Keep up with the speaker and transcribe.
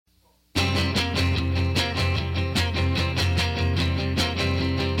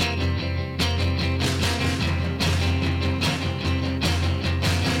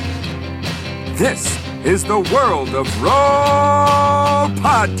This is the World of Row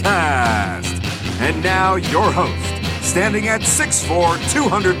podcast. And now your host, standing at 6'4",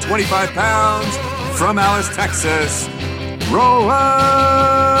 225 pounds, from Alice, Texas, Roel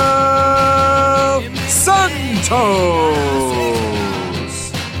Santos.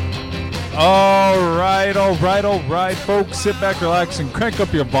 All right, folks. Sit back, relax, and crank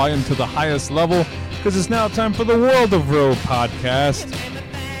up your volume to the highest level, because it's now time for the World of Row podcast.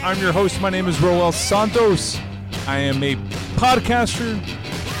 I'm your host. My name is Roel Santos. I am a podcaster.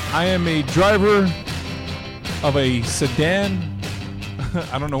 I am a driver of a sedan.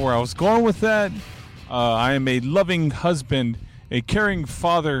 I don't know where I was going with that. I am a loving husband, a caring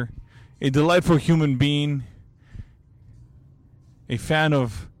father, a delightful human being, a fan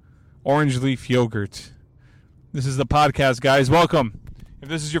of orange leaf yogurt. This is the podcast, guys. Welcome. If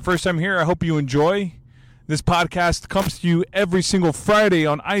this is your first time here, I hope you enjoy. This podcast comes to you every single Friday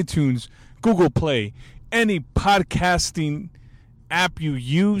on iTunes, Google Play, any podcasting app you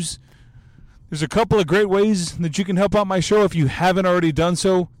use. There's a couple of great ways that you can help out my show if you haven't already done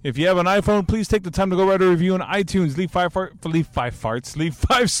so. If you have an iPhone, please take the time to go write a review on iTunes. Leave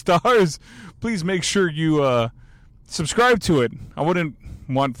five stars. Please make sure you subscribe to it. I wouldn't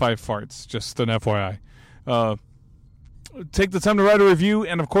want 5 farts, just an FYI. Take the time to write a review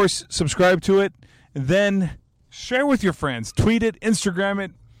and, of course, subscribe to it. Then share with your friends. Tweet it, Instagram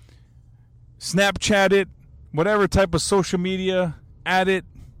it, Snapchat it, whatever type of social media, add it.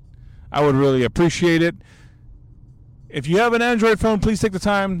 I would really appreciate it. If you have an Android phone, please take the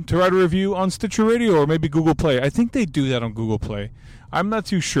time to write a review on Stitcher Radio or maybe Google Play. I think they do that on Google Play. I'm not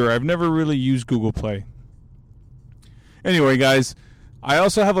too sure. I've never really used Google Play. Anyway, guys, I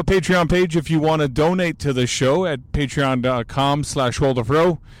also have a Patreon page if you want to donate to the show at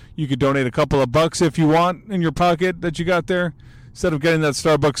patreon.com/worldofrow. You could donate a couple of bucks if you want in your pocket that you got there. Instead of getting that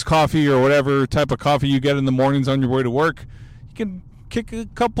Starbucks coffee or whatever type of coffee you get in the mornings on your way to work, you can kick a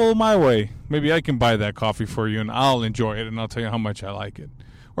couple my way. Maybe I can buy that coffee for you and I'll enjoy it and I'll tell you how much I like it.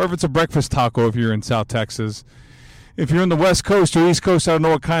 Or if it's a breakfast taco if you're in South Texas. If you're in the West Coast or East Coast, I don't know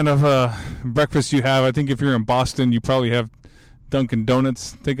what kind of breakfast you have. I think if you're in Boston, you probably have Dunkin'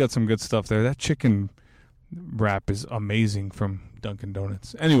 Donuts. They got some good stuff there. That chicken wrap is amazing from Dunkin'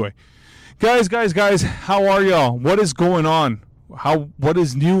 Donuts. Anyway, guys, how are y'all? What is going on? What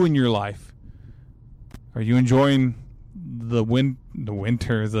is new in your life? Are you enjoying the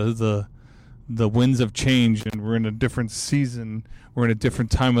winter, the winds of change, and we're in a different season? We're in a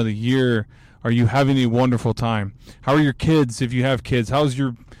different time of the year. Are you having a wonderful time? How are your kids, if you have kids? How's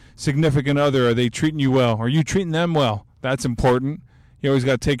your significant other? Are they treating you well? Are you treating them well? That's important. You always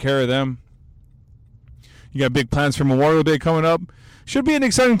got to take care of them. You got big plans for Memorial Day coming up. Should be an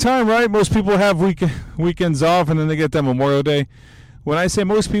exciting time, right? Most people have weekends off, and then they get that Memorial Day. When I say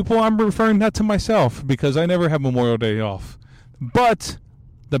most people, I'm referring not to myself, because I never have Memorial Day off. But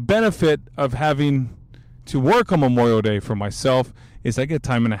the benefit of having to work on Memorial Day for myself is I get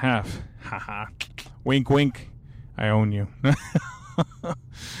time and a half. Haha. Wink, wink. I own you.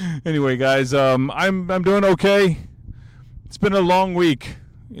 Anyway, guys, I'm doing okay. It's been a long week.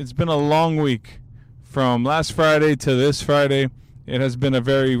 From last Friday to this Friday. It has been a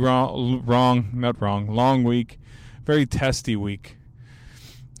very long week. Very testy week.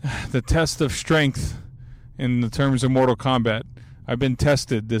 The test of strength in the terms of Mortal Kombat. I've been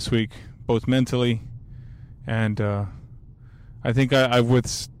tested this week, both mentally and I think I've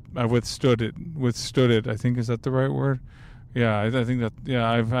withstood it. I think, is that the right word? Yeah, I think that, yeah,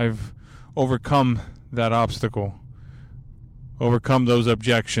 I've overcome that obstacle. Overcome those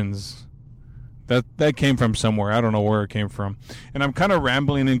objections. That came from somewhere. I don't know where it came from. And I'm kind of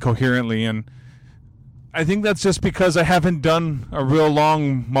rambling incoherently, and I think that's just because I haven't done a real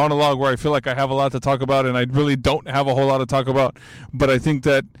long monologue where I feel like I have a lot to talk about, and I really don't have a whole lot to talk about. But I think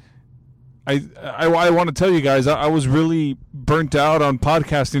that I want to tell you guys, I was really burnt out on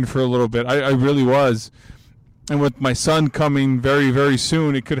podcasting for a little bit. I really was. And with my son coming very, very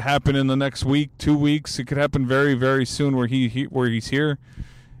soon, it could happen in the next week, 2 weeks. It could happen very, very soon where he's here.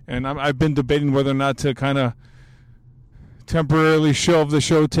 And I've been debating whether or not to kind of temporarily shelve the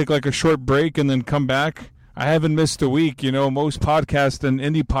show, take like a short break, and then come back. I haven't missed a week. You know, most podcasts and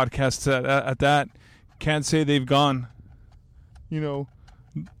indie podcasts at that can't say they've gone, you know,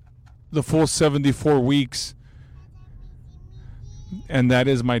 the full 74 weeks. And that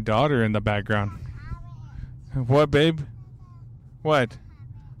is my daughter in the background. What, babe? What?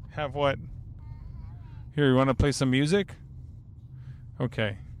 Have what? Here, you want to play some music?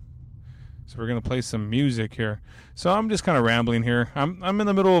 Okay. So we're going to play some music here. So I'm just kind of rambling here. I'm in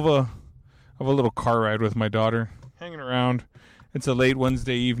the middle of a little car ride with my daughter, hanging around. It's a late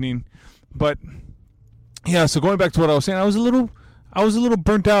Wednesday evening. But yeah, so going back to what I was saying, I was a little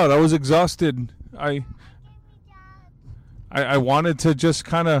burnt out. I was exhausted. I wanted to just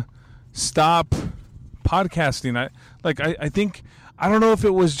kind of stop podcasting. I think, I don't know if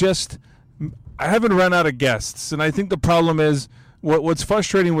it was just, I haven't run out of guests, and I think the problem is what's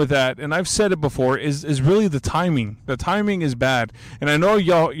frustrating with that, and I've said it before, is really the timing. The timing is bad, and I know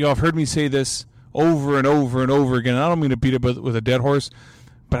y'all have heard me say this over and over and over again. I don't mean to beat it with a dead horse,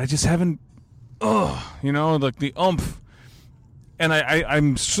 but I just haven't, like the oomph, and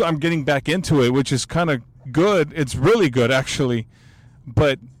I'm getting back into it, which is kind of good. It's really good, actually,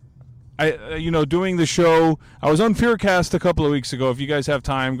 but doing the show, I was on Fearcast a couple of weeks ago. If you guys have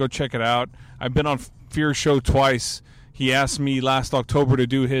time, go check it out. I've been on Fear Show twice. He asked me last October to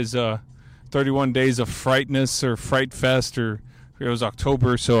do his 31 Days of Frightness or Fright Fest, or it was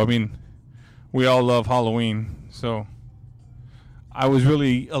October. So, I mean, we all love Halloween. So I was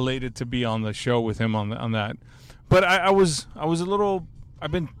really elated to be on the show with him on that. But I was a little,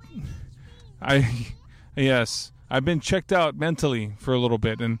 I've been checked out mentally for a little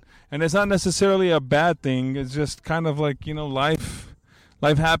bit, and it's not necessarily a bad thing. It's just kind of like, life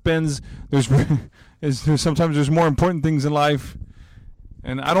happens. There's sometimes more important things in life,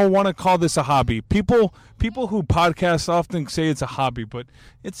 and I don't want to call this a hobby. People who podcast often say it's a hobby, but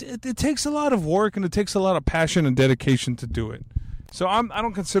it takes a lot of work, and it takes a lot of passion and dedication to do it. So I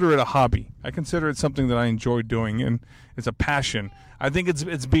don't consider it a hobby. I consider it something that I enjoy doing, and it's a passion. I think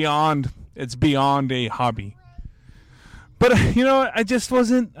it's beyond a hobby. But I just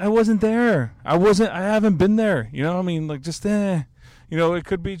wasn't there. I haven't been there. It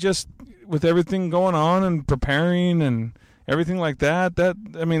could be just with everything going on and preparing and everything like that.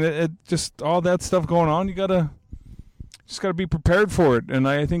 It just all that stuff going on. You gotta be prepared for it. And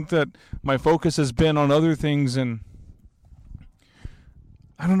I think that my focus has been on other things, and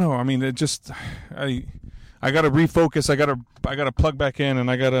I don't know. I gotta refocus. I gotta plug back in,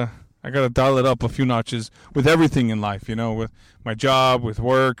 and I gotta dial it up a few notches with everything in life, with my job, with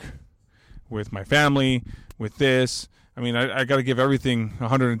work, with my family, with this. I got to give everything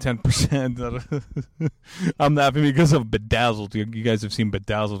 110%. I'm laughing because of Bedazzled. You guys have seen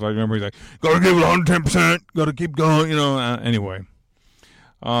Bedazzled. I remember he's like, got to give it 110%. Got to keep going, Anyway.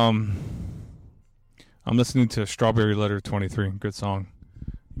 I'm listening to Strawberry Letter 23. Good song.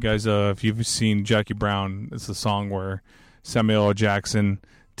 You guys, if you've seen Jackie Brown, it's the song where Samuel L. Jackson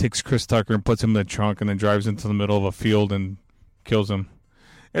takes Chris Tucker and puts him in the trunk and then drives into the middle of a field and kills him.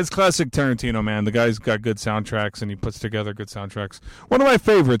 It's classic Tarantino, man. The guy's got good soundtracks, and he puts together good soundtracks. One of my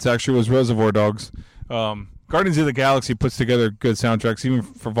favorites, actually, was Reservoir Dogs. Guardians of the Galaxy puts together good soundtracks, even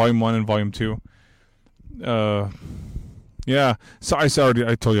for Volume 1 and Volume 2. Yeah. So I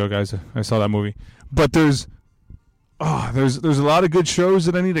told you guys, I saw that movie. But there's a lot of good shows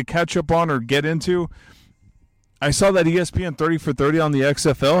that I need to catch up on or get into. I saw that ESPN 30 for 30 on the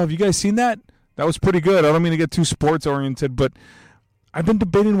XFL. Have you guys seen that? That was pretty good. I don't mean to get too sports-oriented, but I've been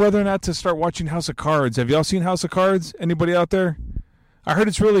debating whether or not to start watching House of Cards. Have y'all seen House of Cards? Anybody out there? I heard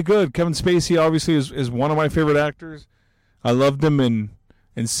it's really good. Kevin Spacey obviously is one of my favorite actors. I loved him in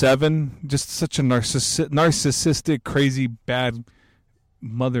Seven. Just such a narcissistic, crazy, bad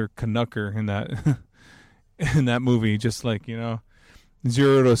mother Canucker in that in that movie. Just like,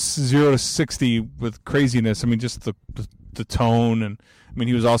 0 to 60 with craziness. Just the tone, and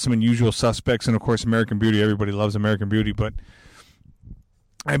he was awesome in Usual Suspects, and of course American Beauty. Everybody loves American Beauty, but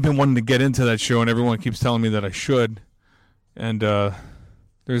I've been wanting to get into that show, and everyone keeps telling me that I should. And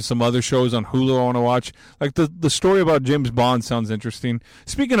there's some other shows on Hulu I want to watch. Like the story about James Bond sounds interesting.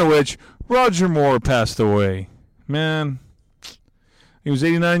 Speaking of which, Roger Moore passed away. Man, he was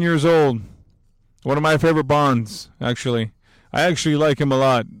 89 years old. One of my favorite Bonds, actually. I actually like him a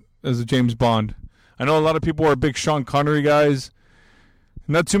lot as a James Bond. I know a lot of people are big Sean Connery guys.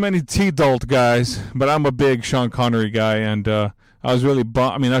 Not too many T-Dalt guys, but I'm a big Sean Connery guy, and I was really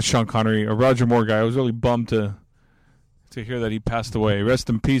bummed. Not Sean Connery, a Roger Moore guy. I was really bummed to hear that he passed away. Rest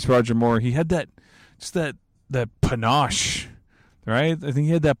in peace, Roger Moore. He had that panache, right? I think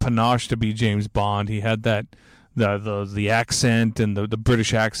he had that panache to be James Bond. He had that the accent and the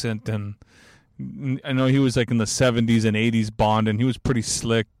British accent, and I know he was like in the 70s and 80s Bond, and he was pretty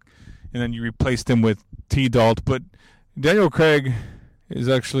slick. And then you replaced him with T-Dalt, but Daniel Craig is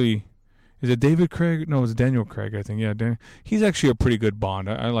actually. Is it David Craig? No, it's Daniel Craig, I think. Yeah, he's actually a pretty good Bond.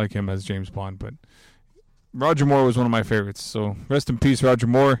 I like him as James Bond, but Roger Moore was one of my favorites. So rest in peace, Roger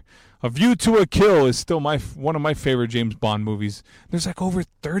Moore. A View to a Kill is still one of my favorite James Bond movies. There's like over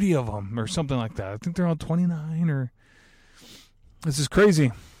 30 of them or something like that. I think they're on 29 or... This is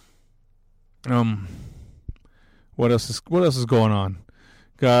crazy. What else is going on?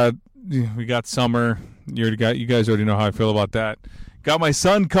 God, we got summer. You guys already know how I feel about that. Got my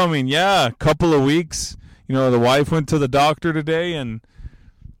son coming. Yeah, a couple of weeks. The wife went to the doctor today and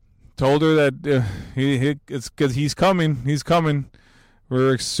told her that it's 'cause he's coming. He's coming.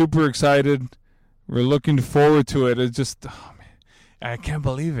 We're super excited. We're looking forward to it. It's just, oh man, I can't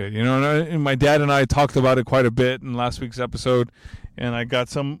believe it. And my dad and I talked about it quite a bit in last week's episode, and I got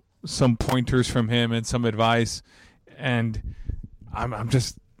some pointers from him and some advice, and I'm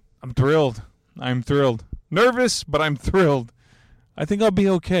thrilled. I'm thrilled. Nervous, but I'm thrilled. I think I'll be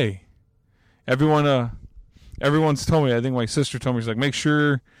okay. Everyone's told me. I think my sister told me, she's like, make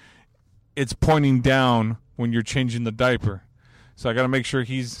sure it's pointing down when you're changing the diaper. So I got to make sure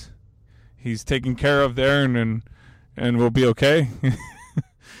he's taken care of there, and we'll be okay.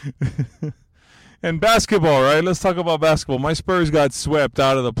 And basketball, right? Let's talk about basketball. My Spurs got swept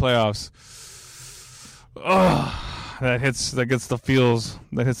out of the playoffs. Oh, that hits the feels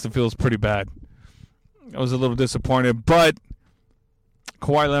pretty bad. I was a little disappointed, but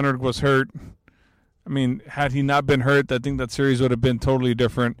Kawhi Leonard was hurt. I mean, had he not been hurt, I think that series would have been totally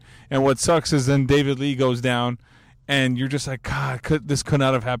different. And what sucks is then David Lee goes down, and you're just like, God, this could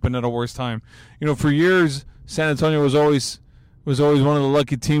not have happened at a worse time. For years, San Antonio was always one of the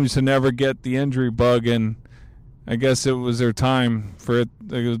lucky teams to never get the injury bug, and I guess it was their time for it.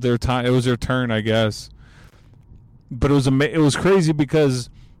 It was their turn, I guess. But it was crazy because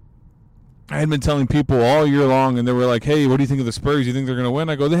I had been telling people all year long, and they were like, "Hey, what do you think of the Spurs? You think they're going to win?"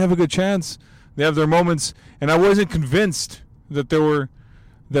 I go, "They have a good chance. They have their moments," and I wasn't convinced that they were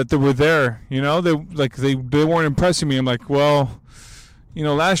there. They weren't impressing me. I'm like, well,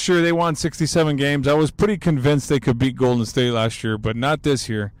 last year they won 67 games. I was pretty convinced they could beat Golden State last year, but not this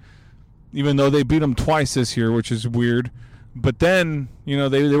year. Even though they beat them twice this year, which is weird. But then,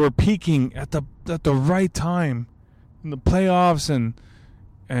 they were peaking at the right time in the playoffs, and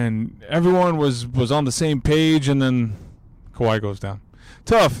everyone was on the same page, and then Kawhi goes down.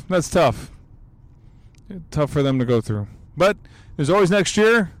 Tough. That's tough. Tough for them to go through. But there's always next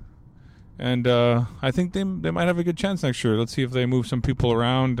year, and I think they might have a good chance next year. Let's see if they move some people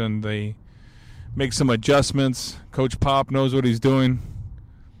around and they make some adjustments. Coach Pop knows what he's doing.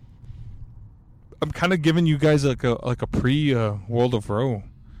 I'm kind of giving you guys like a pre World of Row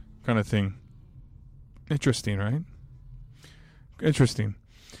kind of thing. Interesting, right? Interesting.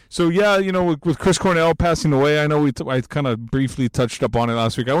 So yeah, with Chris Cornell passing away, I know I kind of briefly touched up on it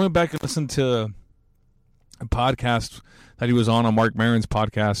last week. I went back and listened to a podcast that he was on Mark Maron's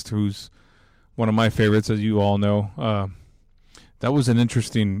podcast, who's one of my favorites, as you all know. That was an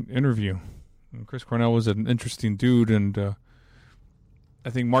interesting interview. And Chris Cornell was an interesting dude, and I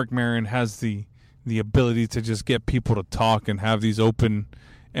think Mark Maron has the ability to just get people to talk and have these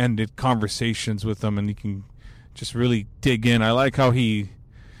open-ended conversations with them, and he can just really dig in. I like how he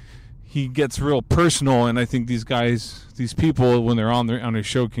gets real personal, and I think these people, when they're on his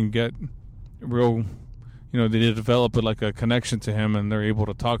show, can get real. They develop like a connection to him, and they're able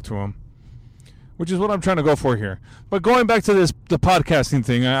to talk to him, which is what I'm trying to go for here. But going back to the podcasting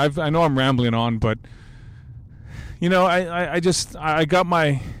thing, I know I'm rambling on, but I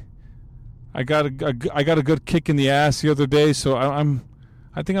got a good kick in the ass the other day, so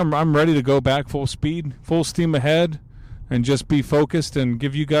I think I'm ready to go back full speed, full steam ahead, and just be focused and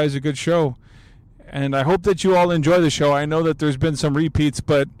give you guys a good show. And I hope that you all enjoy the show. I know that there's been some repeats,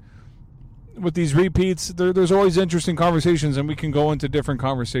 but with these repeats, there's always interesting conversations, and we can go into different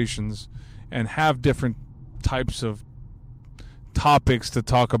conversations and have different types of topics to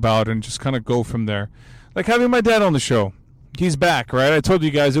talk about and just kind of go from there. Like having my dad on the show. He's back, right? I told you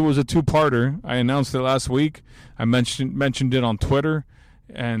guys it was a two-parter. I announced it last week. I mentioned it on Twitter,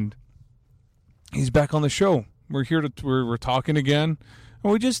 and he's back on the show. We're here we're talking again,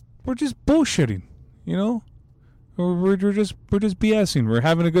 and we're just bullshitting, We're just BSing. We're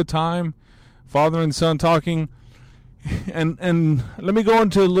having a good time. Father and son talking, and let me go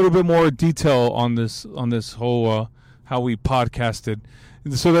into a little bit more detail on this whole how we podcasted.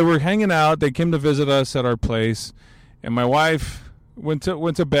 So they were hanging out. They came to visit us at our place, and my wife went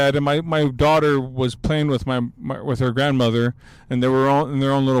to bed, and my daughter was playing with with her grandmother, and they were all in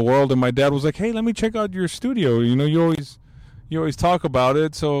their own little world. And my dad was like, "Hey, let me check out your studio. You always talk about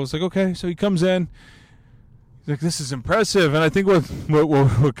it." So I was like, "Okay." So he comes in. Like, this is impressive, and I think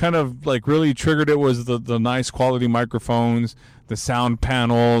what kind of like really triggered it was the nice quality microphones, the sound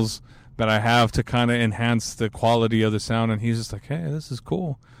panels that I have to kind of enhance the quality of the sound. And he's just like, "Hey, this is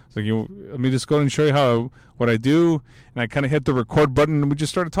cool." It's like, let me just go and show you what I do. And I kind of hit the record button, and we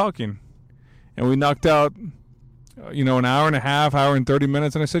just started talking, and we knocked out, an hour and a half, hour and 30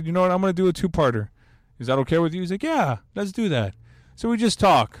 minutes. And I said, "You know what? I'm going to do a two-parter. Is that okay with you?" He's like, "Yeah, let's do that." So we just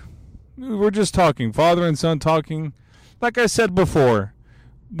talk. We're just talking, father and son talking. Like I said before,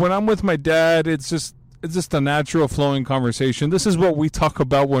 when I'm with my dad, it's just a natural flowing conversation. This is what we talk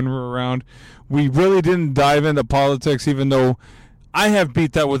about when we're around. We really didn't dive into politics, even though I have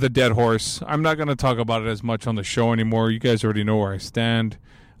beat that with a dead horse. I'm not going to talk about it as much on the show anymore. You guys already know where I stand.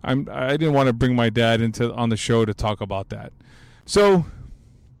 I didn't want to bring my dad on the show to talk about that. So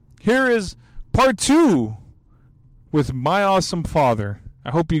here is part 2 with my awesome father. I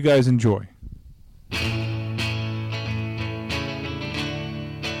hope you guys enjoy.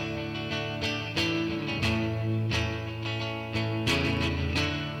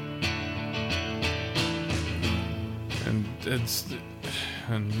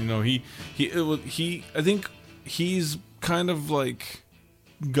 And you know, he I think he's kind of like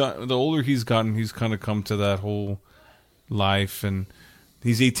the older he's gotten, he's kind of come to that whole life, and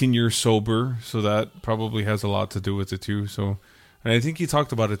he's 18 years sober, so that probably has a lot to do with it too. So, and I think he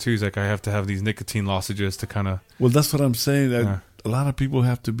talked about it too. He's like, I have to have these nicotine lozenges to kind of. Well, that's what I'm saying. A lot of people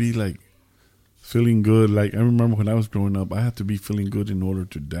have to be like feeling good. Like I remember when I was growing up, I had to be feeling good in order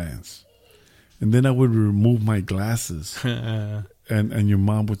to dance. And then I would remove my glasses. and your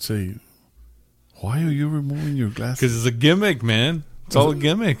mom would say, why are you removing your glasses? Because it's a gimmick, man. It's all a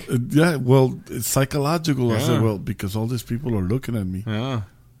gimmick. Yeah, well, it's psychological. Yeah. I said, well, because all these people are looking at me. Yeah.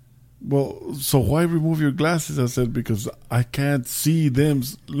 Well, so why remove your glasses? I said, because I can't see them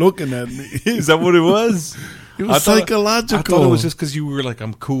looking at me. Is that what it was? It was psychological. I thought it was just because you were like,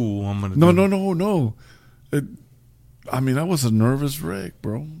 I'm cool. I'm gonna. No. I mean, I was a nervous wreck,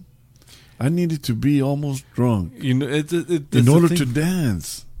 bro. I needed to be almost drunk in order to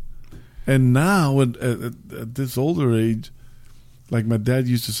dance. And now, at this older age, like my dad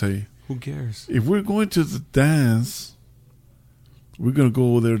used to say, who cares? If we're going to the dance, we're going to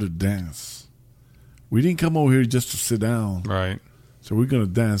go over there to dance. We didn't come over here just to sit down. Right. So we're going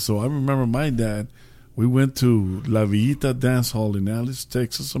to dance. So I remember my dad, we went to La Villita Dance Hall in Alice,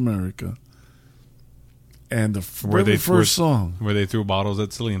 Texas, America. And the very first song. Where they threw bottles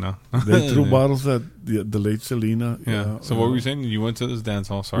at Selena. They threw bottles at the late Selena. Yeah. So what were you saying? You went to this dance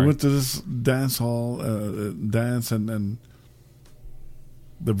hall, sorry. We went to this dance hall, dance, and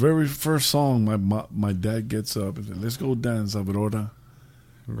the very first song, my dad gets up and said, let's go dance, Aurora.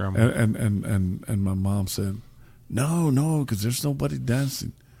 Grandma. And my mom said, no, because there's nobody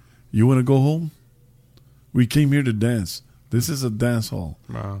dancing. You want to go home? We came here to dance. This is a dance hall.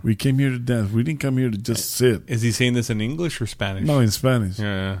 Wow. We came here to dance. We didn't come here to just sit. Is he saying this in English or Spanish? No, in Spanish.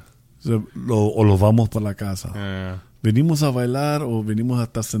 Yeah. So, o lo vamos para la casa. Yeah. Venimos a bailar o venimos a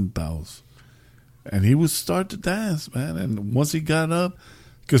estar sentados. And he would start to dance, man. And once he got up,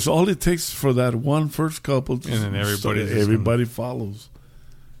 because all it takes for that one first couple, and then everybody follows.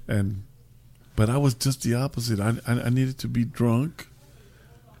 But I was just the opposite. I needed to be drunk,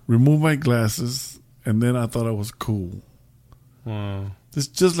 remove my glasses, and then I thought I was cool. Wow. It's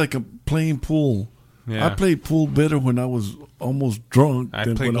just like playing pool. Yeah. I played pool better when I was almost drunk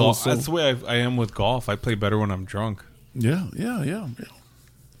than when golf. I was sober. That's the way I am with golf. I play better when I'm drunk. Yeah.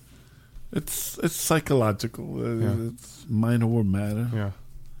 It's psychological. It's mind over matter. Yeah.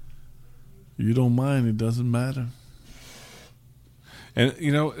 You don't mind, it doesn't matter. And,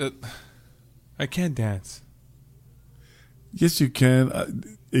 you know, I can't dance. Yes, you can.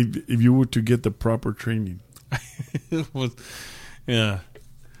 If you were to get the proper training. Yeah.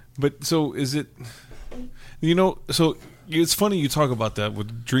 But so is it, you know, so it's funny you talk about that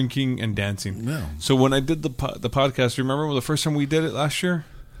with drinking and dancing. Yeah. So when I did the podcast, remember the first time we did it last year?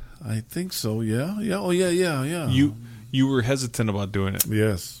 I think so, yeah. Oh, yeah. You were hesitant about doing it.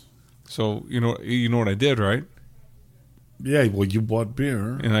 Yes. So, you know what I did, right? Yeah, well, you bought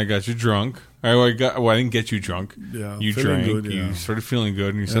beer. And I got you drunk. I didn't get you drunk. Yeah, you drank. Good, yeah. You started feeling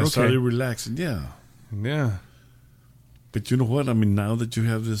good, and you said, "Okay." I started relaxing. Yeah. But you know what? I mean, now that you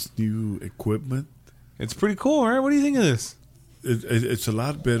have this new equipment, it's pretty cool, right? What do you think of this? It's a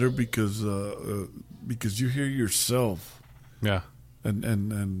lot better because you hear yourself. Yeah.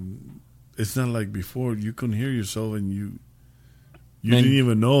 And it's not like before. You couldn't hear yourself, and you didn't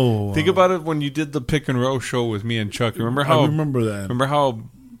even know. Think about it when you did the Pick and Row show with me and Chuck. Remember how? I remember that. Remember how?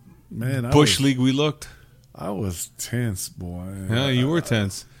 Man, Bush League we looked. I was tense, boy. Yeah, you were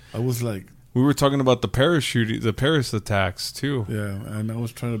tense. I was like. We were talking about the Paris attacks too. Yeah, and I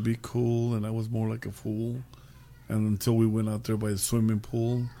was trying to be cool, and I was more like a fool. And until we went out there by the swimming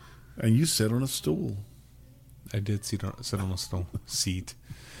pool, and you sat on a stool. I did sit on a stool.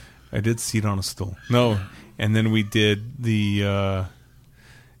 I did sit on a stool. No, and then we did the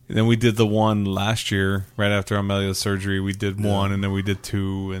one last year right after Amelia's surgery. We did one, and then we did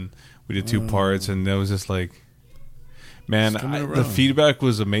two, and we did two parts, and that was just like. Man, the feedback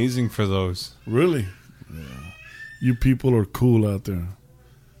was amazing for those. Really? Yeah. You people are cool out there.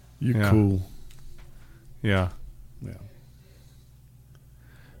 You're cool. Yeah. Yeah.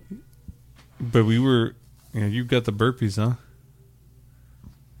 But we were, you got the burpees, huh?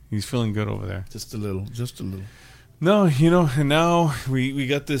 He's feeling good over there. Just a little. No, and now we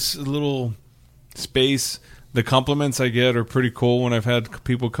got this little space. The compliments I get are pretty cool when I've had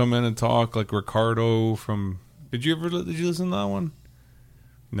people come in and talk, like Ricardo from... Did you listen to that one?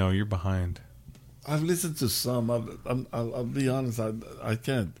 No, you're behind. I've listened to some. I'll be honest. I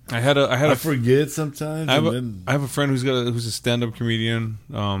can't. I forget sometimes. I have a friend who's a stand-up comedian.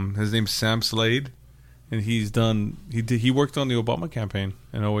 His name's Sam Slade, and he worked on the Obama campaign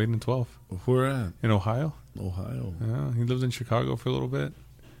in 08 and 12. Where at? In Ohio. Yeah, he lived in Chicago for a little bit.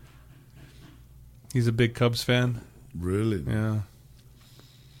 He's a big Cubs fan. Really? Yeah.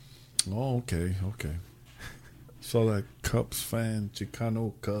 Oh, okay. So that Cubs fan,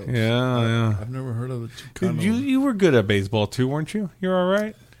 Chicano Cubs. Yeah. I've never heard of a Chicano. You were good at baseball too, weren't you? You're all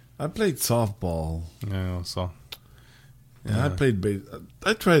right. I played softball. Yeah, so. Yeah. And I played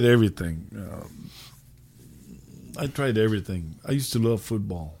I tried everything. I used to love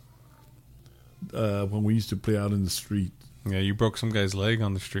football. When we used to play out in the street. Yeah, you broke some guy's leg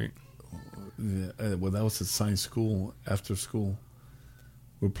on the street. Yeah, well, that was at science school. After school,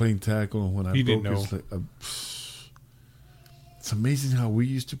 we're playing tackle, and when I broke his leg, it's amazing how we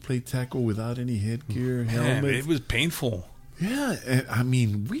used to play tackle without any headgear, helmet. Man, it was painful. Yeah, and, I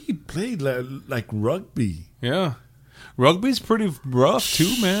mean, we played like rugby. Yeah, rugby's pretty rough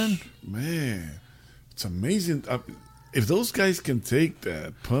too, man. Man, it's amazing. If those guys can take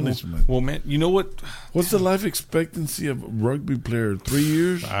that punishment. Well, man, you know what? What's the life expectancy of a rugby player? 3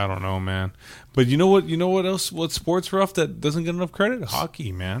 years? I don't know, man. But you know what? You know what else? What sport's rough that doesn't get enough credit?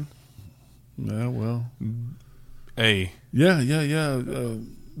 Hockey, man. Yeah, well. Hey. Yeah.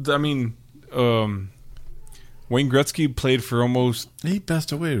 I mean, Wayne Gretzky played for almost... He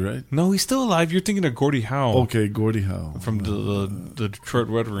passed away, right? No, he's still alive. You're thinking of Gordie Howe. Okay, Gordie Howe. From the Detroit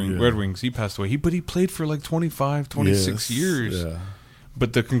Red Wings. He passed away. But he played for like 25, 26 years. Yeah.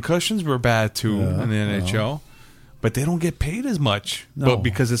 But the concussions were bad, too, in the NHL. But they don't get paid as much. No. But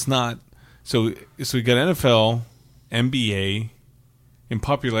because it's not... So we got NFL, NBA, in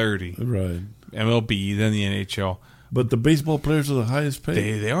popularity. Right. MLB, then the NHL. But the baseball players are the highest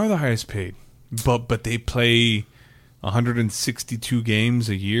paid. They are the highest paid. But they play 162 games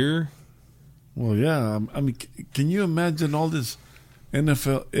a year. Well, yeah. I mean, can you imagine all this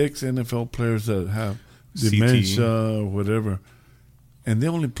ex-NFL players that have dementia or whatever, and they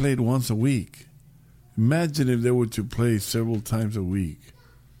only played once a week? Imagine if they were to play several times a week.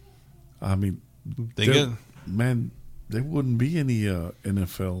 I mean, there wouldn't be any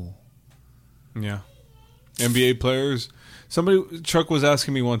NFL. Yeah. NBA players. Chuck was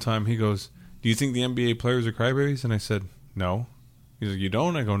asking me one time, he goes, do you think the NBA players are crybabies? And I said, no. He's like, you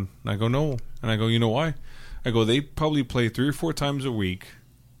don't? I go, no. And I go, you know why? I go, they probably play 3 or 4 times a week.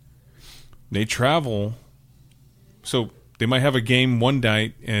 They travel. So they might have a game one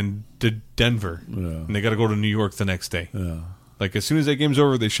night in Denver. Yeah. And they got to go to New York the next day. Yeah. Like as soon as that game's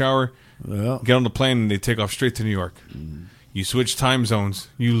over, they shower, get on the plane, and they take off straight to New York. Mm. You switch time zones.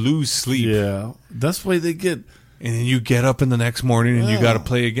 You lose sleep. Yeah. That's why they get... And then you get up in the next morning and you got to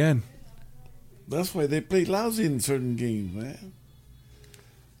play again. That's why they play lousy in certain games, man.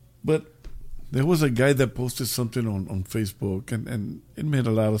 But there was a guy that posted something on Facebook, and it made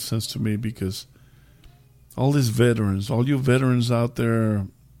a lot of sense to me because all these veterans, all you veterans out there,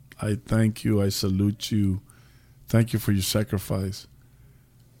 I thank you, I salute you, thank you for your sacrifice.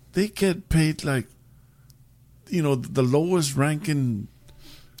 They get paid like, the lowest ranking.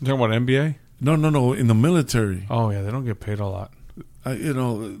 You talking about NBA? No, in the military. Oh, yeah, they don't get paid a lot.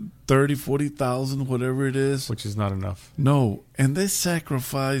 30, 40,000, whatever it is. Which is not enough. No, and they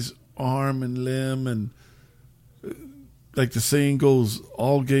sacrifice arm and limb, and like the saying goes,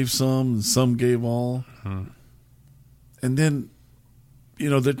 all gave some, and some gave all. Hmm. And then,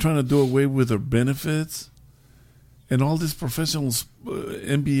 they're trying to do away with their benefits. And all these professional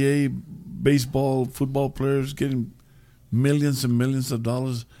NBA, baseball, football players getting millions and millions of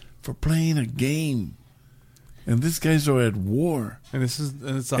dollars for playing a game. And these guys are at war. And it's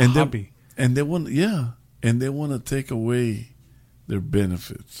a hobby. And they want to take away their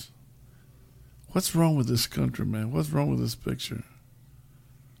benefits. What's wrong with this country, man? What's wrong with this picture?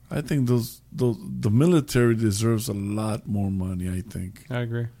 I think the military deserves a lot more money, I think. I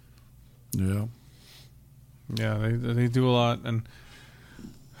agree. Yeah. Yeah, they do a lot, and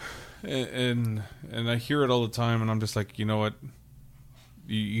I hear it all the time, and I'm just like, you know what?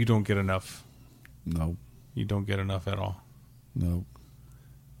 You don't get enough. No. you don't get enough at all. No.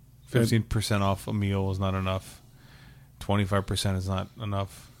 15% off a meal is not enough. 25% is not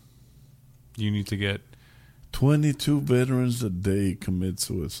enough. You need to get 22 veterans a day commit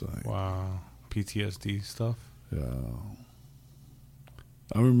suicide. wow PTSD stuff. Yeah.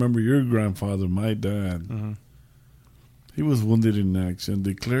 I remember your grandfather, my dad. Mm-hmm. He was wounded in action,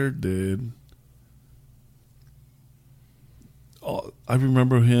 declared dead. Oh, I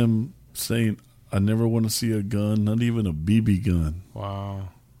remember him saying, I never want to see a gun, not even a BB gun, Wow.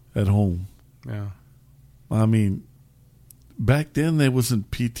 at home. Yeah. I mean, back then there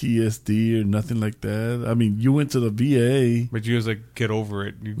wasn't PTSD or nothing like that. I mean, you went to the VA. But you guys like get over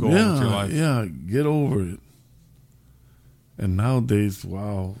it. You go on with your life. Yeah, get over it. And nowadays,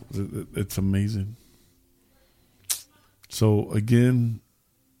 wow, it's amazing. So again,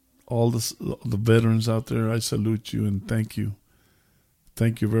 all the veterans out there, I salute you and thank you.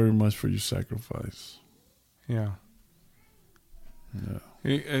 Thank you very much for your sacrifice. Yeah. Yeah.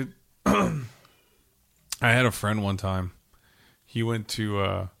 I had a friend one time. He went to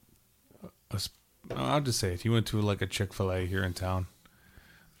I'll just say it. He went to like a Chick-fil-A here in town,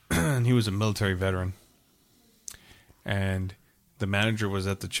 and he was a military veteran. And the manager was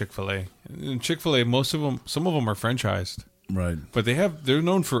at the Chick-fil-A. And Chick-fil-A, some of them are franchised, Right. but they're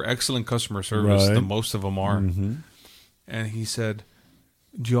known for excellent customer service. Right. The most of them are. Mm-hmm. And he said,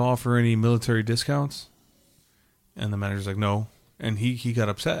 "Do you offer any military discounts?" And the manager's like, "No." And he got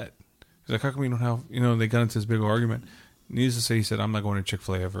upset. He's like, "How come you don't have?" They got into this big argument. Needless to say, he said, "I'm not going to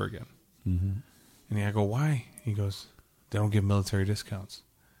Chick-fil-A ever again." Mm-hmm. And I go, "Why?" He goes, "They don't give military discounts."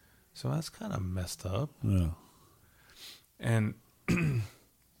 So that's kind of messed up. Yeah. And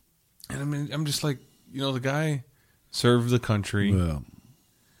I mean, I'm just like, the guy served the country. Yeah.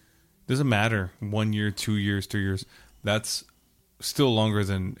 Doesn't matter 1 year, 2 years, 3 years. That's still longer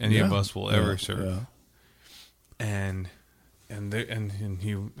than any of us will ever serve. Yeah. And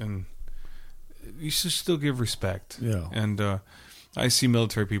you should still give respect. Yeah. And I see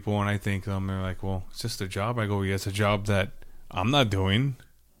military people and I think they're like, "Well, it's just a job." I go, "Yeah, it's a job that I'm not doing.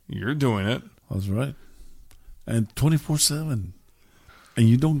 You're doing it." That's right. And 24/7. And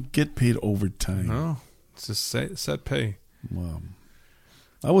you don't get paid overtime. No, it's just set pay. Wow.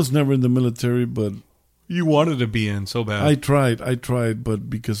 I was never in the military, but You wanted to be in so bad. I tried, but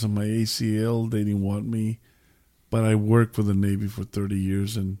because of my ACL, they didn't want me. But I worked for the Navy for 30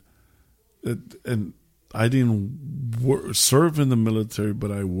 years, and I didn't serve in the military,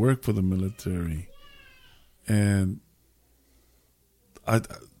 but I worked for the military, and I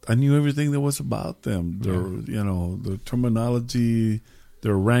knew everything there was about them. Their terminology,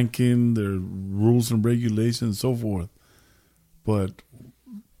 their ranking, their rules and regulations, and so forth. But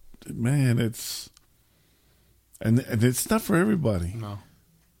man, it's not for everybody. No.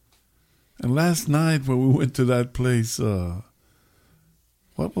 And last night when we went to that place,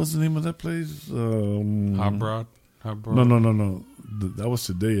 what was the name of that place? Hot Rod? No. That was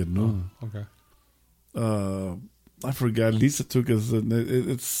today at noon. Okay. I forgot. Lisa took us.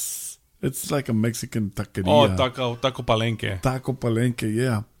 It's like a Mexican taqueria. Oh, Taco Palenque. Taco Palenque,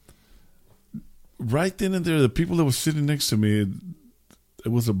 yeah. Right then and there, the people that were sitting next to me, it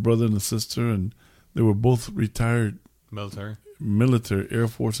was a brother and a sister, and they were both retired military, Air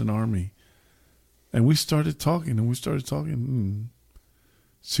Force and Army. And we started talking.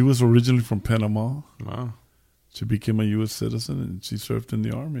 She was originally from Panama. Wow. She became a U.S. citizen, and she served in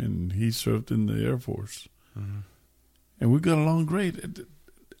the Army, and he served in the Air Force. Mm-hmm. And we got along great.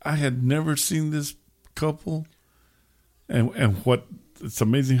 I had never seen this couple. And it's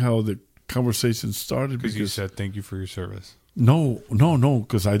amazing how the conversation started. Because you said thank you for your service. No,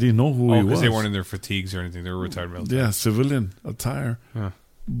 because I didn't know who he was. Because they weren't in their fatigues or anything. They were retired military. Yeah, civilian attire. Yeah.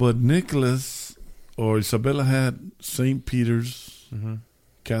 But Nicholas or Isabella had St. Peter's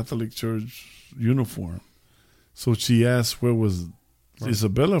Catholic Church uniform. So she asked, where was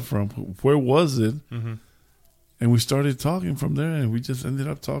Isabella from? Where was it? Mm-hmm. And we started talking from there, and we just ended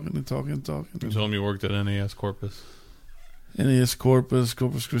up talking. You told me you worked at NAS Corpus. NAS Corpus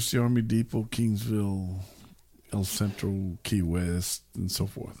Christi Army Depot, Kingsville, El Centro, Key West, and so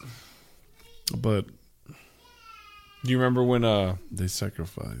forth. But do you remember when they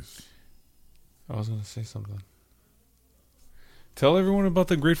sacrificed? I was going to say something. Tell everyone about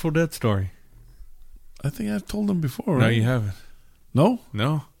the Grateful Dead story. I think I've told them before, No, right? you haven't. No?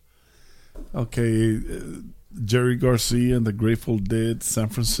 No. Okay. Jerry Garcia and the Grateful Dead, San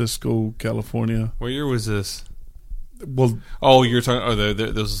Francisco, California. What year was this? Well, you're talking. Oh,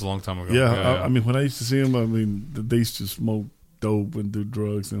 this was a long time ago. Yeah, I mean, when I used to see them, they used to smoke dope and do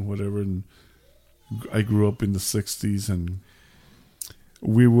drugs and whatever. And I grew up in the '60s, and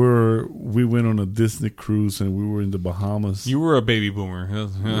we went on a Disney cruise and we were in the Bahamas. You were a baby boomer.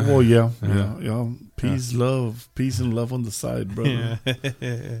 Oh yeah. Peace and love on the side, brother.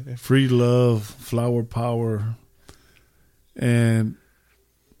 Free love, flower power, and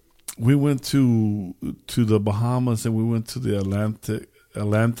we went to the Bahamas and we went to the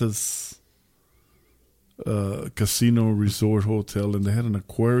Atlantis casino resort hotel, and they had an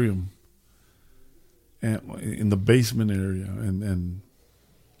aquarium in the basement area, and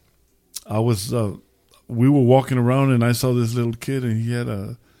I was we were walking around and I saw this little kid, and he had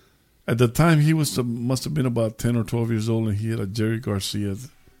at the time he must have been about 10 or 12 years old, and he had a Jerry Garcia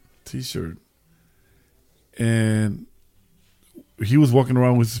t-shirt, and he was walking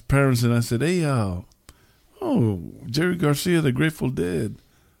around with his parents, and I said, hey, Jerry Garcia, the Grateful Dead.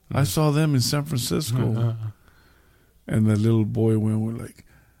 I saw them in San Francisco. And the little boy went like,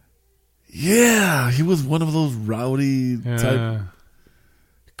 yeah, he was one of those rowdy type,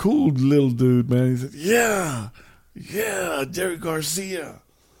 cool little dude, man. He said, yeah, Jerry Garcia.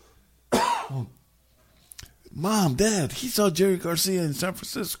 Mom, Dad, he saw Jerry Garcia in San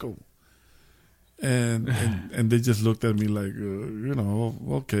Francisco. And they just looked at me like,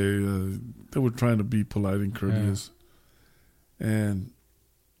 okay. They were trying to be polite and courteous.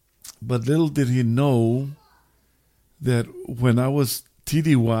 But little did he know that when I was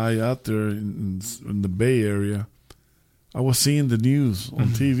TDY out there in the Bay Area, I was seeing the news on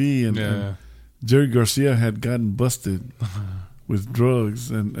TV, and Jerry Garcia had gotten busted with drugs,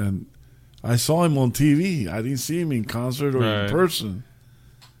 and I saw him on TV. I didn't see him in concert or in person.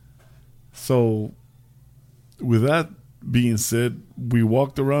 So, with that being said, we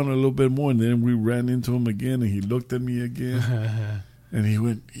walked around a little bit more, and then we ran into him again, and he looked at me again, and he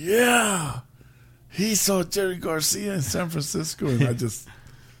went, yeah, he saw Jerry Garcia in San Francisco, and I just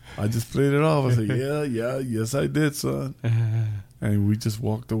played it off. I said, yes, I did, son, and we just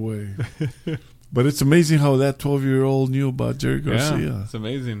walked away. But it's amazing how that 12-year-old knew about Jerry Garcia. Yeah, it's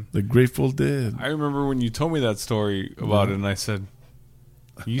amazing. The Grateful Dead. I remember when you told me that story about it, and I said,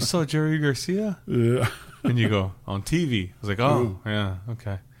 you saw Jerry Garcia? Yeah. And you go, on TV. I was like, oh, yeah,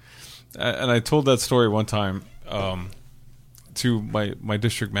 okay. And I told that story one time to my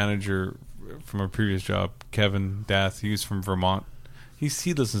district manager from a previous job, Kevin Dath. He's from Vermont. He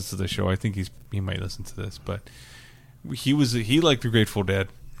listens to the show. I think he might listen to this. But he liked the Grateful Dead.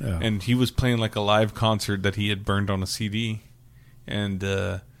 Yeah. And he was playing like a live concert that he had burned on a CD. And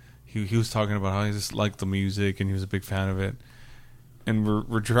he was talking about how he just liked the music and he was a big fan of it. And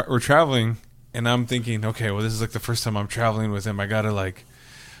we're traveling, and I'm thinking, okay, well, this is like the first time I'm traveling with him. I gotta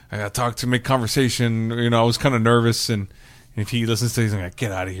talk to, make conversation. I was kind of nervous, and if he listens to it, he's like,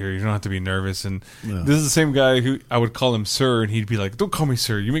 get out of here. You don't have to be nervous. And this is the same guy who I would call him sir, and he'd be like, don't call me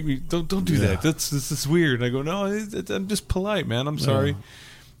sir. You make me don't do that. This is weird. And I go, no, I'm just polite, man. I'm sorry.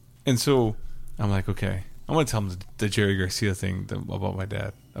 And so I'm like, okay, I'm gonna tell him the Jerry Garcia thing about my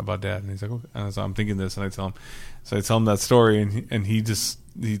dad, and he's like, okay. And so I'm thinking this, and I tell him that story, and he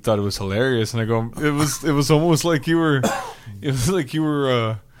thought it was hilarious, and I go, it was almost like you were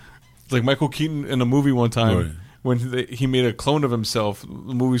like Michael Keaton in a movie one time when he made a clone of himself. The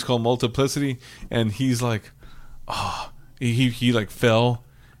movie's called Multiplicity, and he's like, he like fell.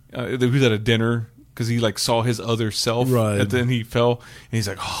 He was at a dinner because he like saw his other self, and then he fell, and he's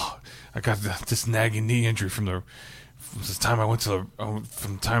like, I got this nagging knee injury from the time I went to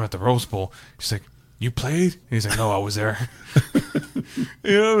from time at the Rose Bowl. She's like, you played? And he's like, no, I was there.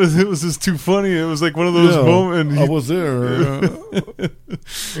 It was just too funny. It was like one of those moments. I was there.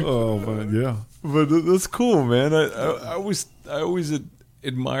 Oh, man, yeah. But that's cool, man. I always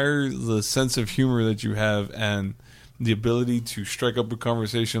admire the sense of humor that you have and the ability to strike up a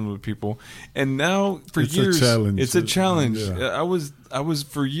conversation with people. And now for years, it's a challenge. Yeah. I was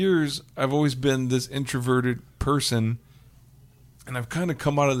for years, I've always been this introverted person. And I've kind of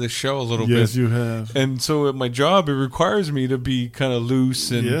come out of this shell a little bit. Yes, you have. And so at my job, it requires me to be kind of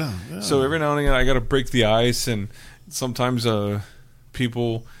loose. And so every now and again, I got to break the ice. And sometimes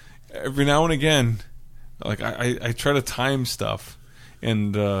people, every now and again, like I try to time stuff.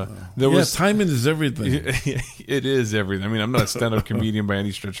 And timing is everything. It is everything. I mean, I'm not a stand-up comedian by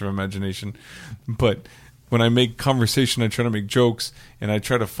any stretch of imagination. But when I make conversation, I try to make jokes. And I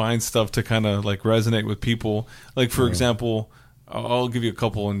try to find stuff to kind of like resonate with people. Like, for example, I'll give you a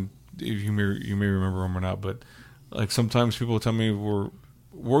couple, and you may remember them or not. But like sometimes people tell me, I'm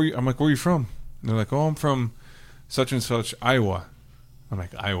like, where are you from? And they're like, oh, I'm from such and such, Iowa. I'm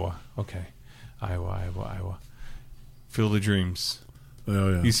like, Iowa, okay, Iowa. Field of Dreams.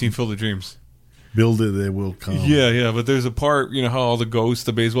 Oh yeah. You seen Field of Dreams? build it, they will come. Yeah, but there's a part, you know how all the ghosts,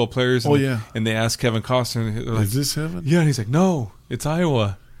 the baseball players, and they ask Kevin Costner, they're like, is this heaven? Yeah, and he's like, no, it's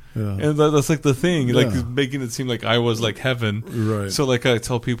Iowa. Yeah. And that's like the thing, like Yeah. making it seem like Iowa's like heaven. Right. So like I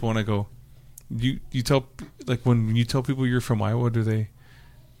tell people when I go, you tell, like when you tell people you're from Iowa, do they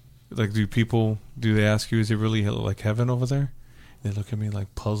ask you, is it really like heaven over there? They look at me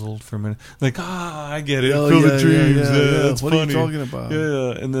like puzzled for a minute, like I get it, feel the dreams. Yeah. That's What funny. are you talking about?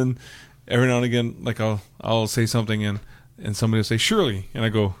 Yeah, and then every now and again, like I'll say something and somebody will say Shirley, and I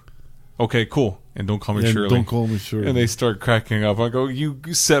go, okay, cool, and don't call me Yeah, Shirley. don't call me Shirley. And they start cracking up. I go, you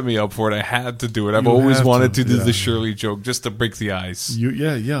set me up for it. I had to do it. I've You always have wanted to do yeah. the Shirley joke just to break the ice.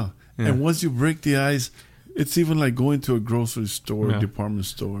 Yeah. And once you break the ice, it's even like going to a grocery store, Yeah. department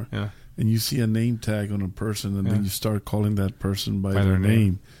store, Yeah. and you see a name tag on a person, and Yeah. then you start calling that person by By their their name.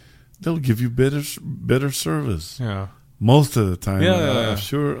 name. They'll give you better service Yeah. most of the time. Yeah. I'm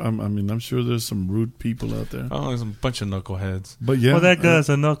sure. I'm sure there's some rude people out there. Oh, there's a bunch of knuckleheads. But yeah, Well, that guy's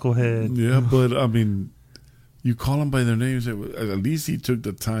a knucklehead. yeah, but I mean, you call them by their names. At least he took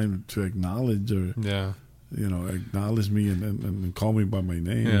the time to acknowledge or Yeah. acknowledge me and call me by my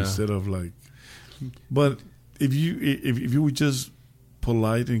name Yeah. instead of like. But if you were just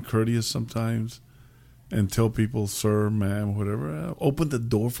polite and courteous sometimes, and tell people, sir, ma'am, whatever, open the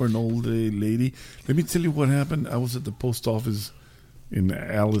door for an old lady. Let me tell you what happened. I was at the post office in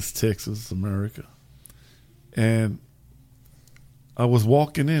Alice, Texas, America, and I was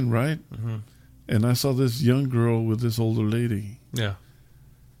walking in, right, and I saw this young girl with this older lady. Yeah.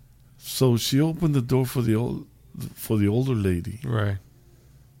 So she opened the door for the older lady. Right.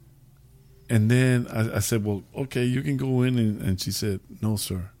 And then I said, well, okay, you can go in. And she said, no,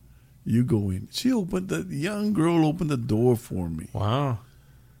 sir, you go in. The young girl opened the door for me. Wow.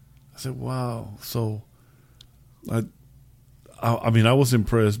 I said, wow. So, I was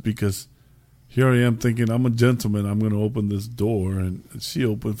impressed because here I am thinking I'm a gentleman. I'm going to open this door. And she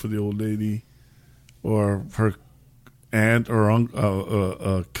opened for the old lady or her aunt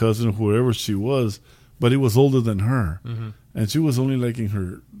or cousin, whoever she was. But it was older than her. Mm-hmm. And she was only like in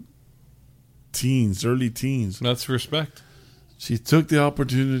her early teens. That's respect. She took the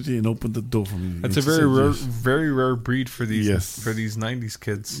opportunity and opened the door for me. That's And a she very said rare, yes. very rare breed for these Yes. for these '90s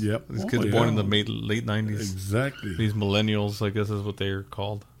kids. Yep. These Oh, kids yeah. born in the late '90s. Exactly. These millennials, I guess, is what they are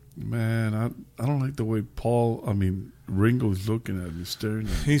called. Man, I don't like the way Ringo's looking at me, staring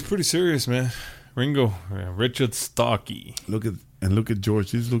at me. He's pretty serious, man. Ringo, Richard Stocky. Look at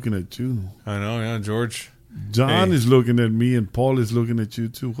George. He's looking at you. I know, yeah, George. John Hey. is looking at me, and Paul is looking at you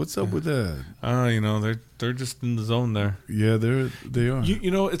too. What's up with that? They're just in the zone there. Yeah, they are.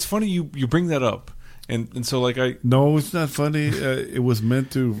 You know, it's funny you bring that up, and so like No, it's not funny. It was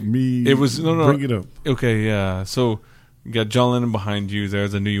meant to me. It was no. Bring it up. Okay, yeah. So you got John Lennon behind you there,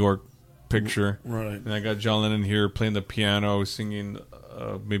 the New York picture, Right. and I got John Lennon here playing the piano, singing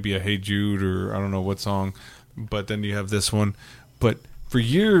maybe a Hey Jude or I don't know what song, but then you have this one. But for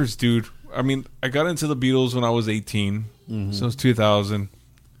years, dude, I mean, I got into the Beatles when I was 18, so it was 2000.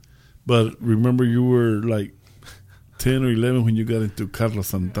 But remember, you were like 10 or 11 when you got into Carlos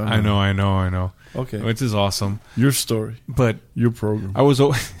Santana. I know. Okay. Which is awesome. Your story. But Your program. I was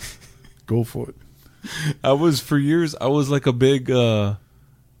Go for it. for years I was like a big Paul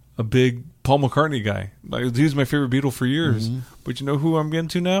McCartney guy. Like he was my favorite Beatle for years. But you know who I'm getting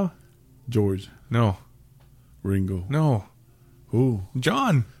to now? George. No. Ringo. Who?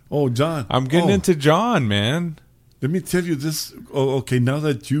 John. Oh, John. I'm getting Oh, into John, man. Let me tell you this. Oh, okay, now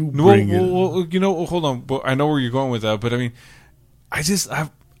that you bring it. Well, you know, hold on. But I know where you're going with that. But I mean,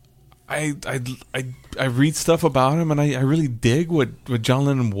 I read stuff about him, and I really dig what John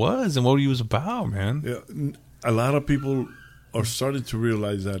Lennon was and what he was about, man. Yeah, a lot of people are starting to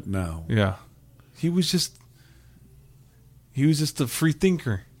realize that now. Yeah, he was just a free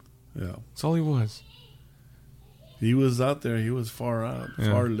thinker. Yeah. That's all he was. He was out there. He was far out,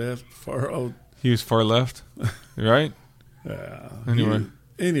 Yeah. far left, far out. He was far left, right? Yeah.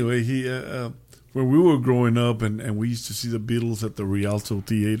 Anyway. He when we were growing up and we used to see the Beatles at the Rialto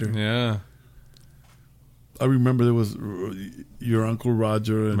Theater. Yeah. I remember there was your Uncle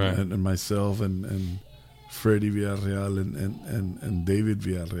Roger and, Right. and myself and Freddie Villarreal and David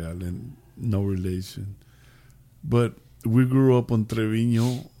Villarreal, and no relation. But we grew up on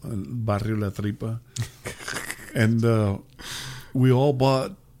Treviño, Barrio La Tripa. And we all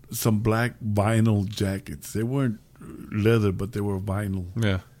bought some black vinyl jackets. They weren't leather, but they were vinyl.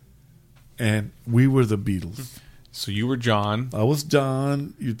 Yeah. And we were the Beatles. So you were John. I was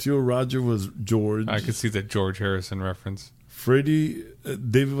John. Your tio Roger was George. I could see that George Harrison reference. Freddie,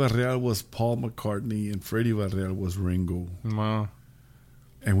 David Villarreal was Paul McCartney, and Freddie Villarreal was Ringo. Wow.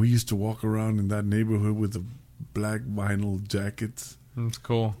 And we used to walk around in that neighborhood with the black vinyl jackets, That's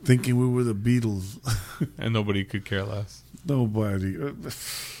cool. thinking we were the Beatles. And nobody could care less. Nobody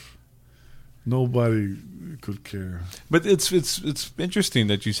could care. But it's interesting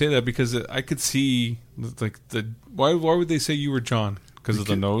that you say that, because I could see like why would they say you were John? Because of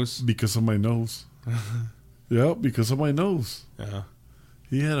the nose? Because of my nose. Yeah, because of my nose. Yeah.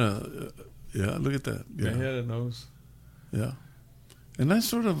 He had look at that. Yeah, he had a nose. Yeah. And that's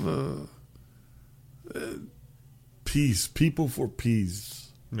sort of peace, people for peace.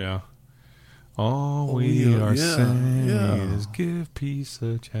 Yeah. All we are saying yeah. is give peace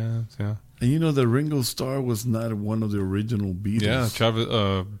a chance. Yeah. And you know that Ringo Starr was not one of the original Beatles. Yeah,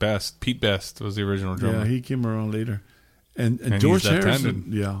 Travis Pete Best was the original drummer. Yeah, he came around later. And And George he's Harrison.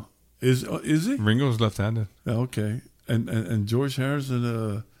 Yeah. Is he? Ringo's left-handed. Yeah, okay. And George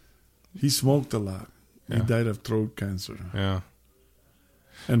Harrison, he smoked a lot. He Yeah. died of throat cancer. Yeah.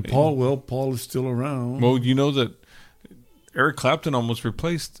 And Paul is still around. Well, you know that Eric Clapton almost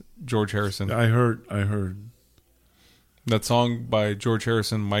replaced George Harrison. I heard. That song by George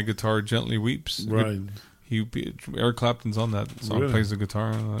Harrison, "My Guitar Gently Weeps." Right. Eric Clapton's on that song. Really? Plays the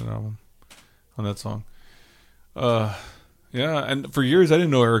guitar on that album, on that song. Yeah, and for years I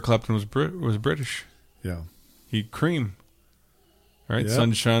didn't know Eric Clapton was British. Yeah. He Cream, right? Yeah.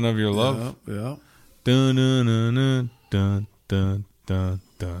 "Sunshine of Your Love." Yeah. Dun dun dun dun dun dun dun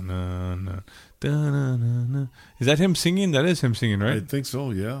dun dun dun dun. Is that him singing? That is him singing, I right? think so,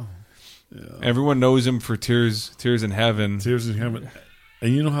 yeah. Everyone knows him for Tears in Heaven. Tears in Heaven.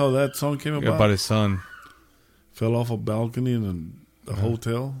 And you know how that song came about? About his son. Fell off a balcony in a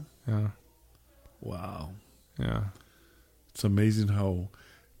hotel. Yeah. Wow. Yeah. It's amazing how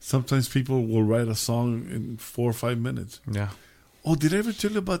sometimes people will write a song in 4 or 5 minutes. Yeah. Oh, did I ever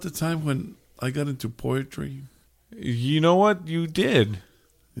tell you about the time when I got into poetry? You know what? You did.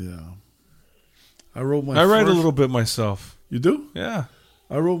 Yeah. I wrote my I write a first- little bit myself. You do? Yeah.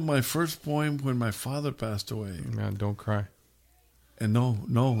 I wrote my first poem when my father passed away. Man, don't cry. And Oh.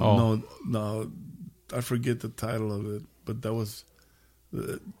 no, I forget the title of it, but that was,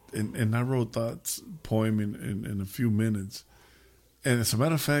 and I wrote that poem in a few minutes. And as a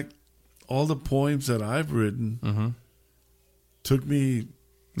matter of fact, all the poems that I've written took me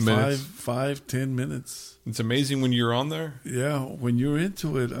Minutes. 5-10 minutes. It's amazing when you're on there. Yeah, when you're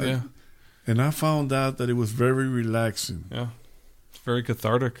into it. Yeah. And I found out that it was very relaxing. Yeah. It's very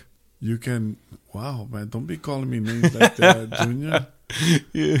cathartic. You can, wow, man, don't be calling me names like that, Junior.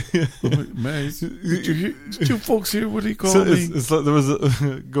 Yeah. Man, did you folks hear what he called So me? it's like there was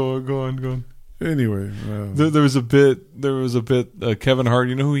a go on. Anyway, There was a bit. Kevin Hart.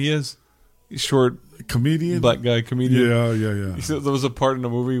 You know who he is? He's short, comedian, black guy comedian. Yeah. He said there was a part in the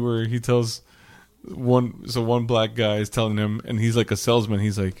movie where he tells one black guy is telling him, and he's like a salesman.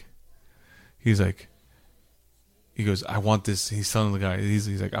 He's like, he goes, I want this. He's telling the guy,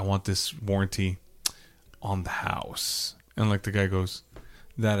 he's like, I want this warranty on the house. And like the guy goes,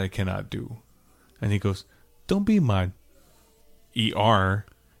 that I cannot do. And he goes, don't be my ER,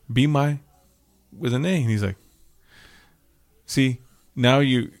 be my with an A. And he's like, see, now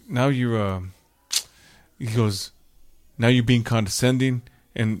you're he goes, now you're being condescending,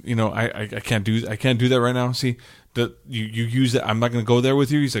 and you know I can't do that right now. See that you use it. I'm not going to go there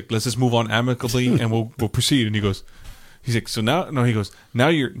with you. He's like, let's just move on amicably and we'll proceed. And he's like, so now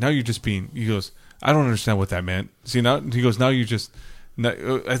you're just being. He goes, I don't understand what that meant. See now he goes, now you're just.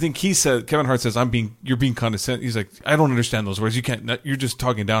 I think he said, Kevin Hart says, you're being condescending. He's like, I don't understand those words. You're just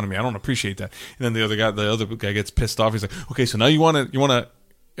talking down to me. I don't appreciate that. And then the other guy gets pissed off. He's like, okay, so now you want to,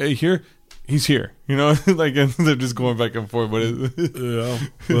 hey, here, he's here, you know, like, and they're just going back and forth. But yeah,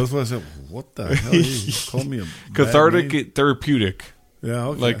 well, that's why I said, what the hell? You call me a cathartic, therapeutic, yeah,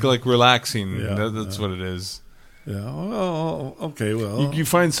 okay. like relaxing. Yeah, That's what it is. Yeah. Oh, okay. Well, You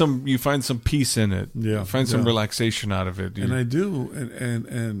find some peace in it. Yeah, You find some yeah. relaxation out of it. and I do,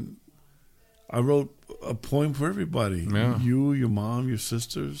 and I wrote a poem for everybody. Yeah. You, your mom, your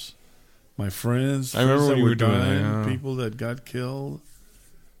sisters, my friends. I remember friends when that you were were doing that, dying, yeah. people that got killed,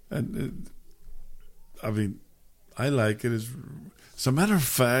 and I mean, I like it. As a matter of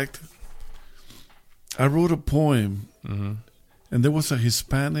fact, I wrote a poem, and there was a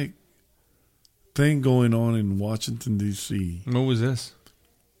Hispanic thing going on in Washington D.C. What was this?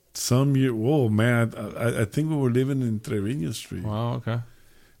 some year. Whoa, man! I think we were living in Trevino Street. Wow. Okay.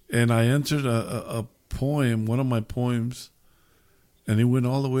 And I entered a poem, one of my poems, and it went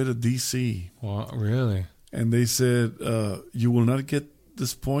all the way to D.C. Wow. Really? And they said, you will not get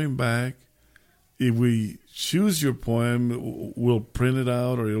this poem back. If we choose your poem, we'll print it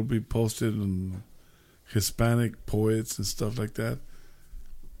out or it'll be posted in Hispanic poets and stuff like that.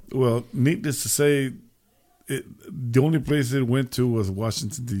 Well, needless to say, the only place it went to was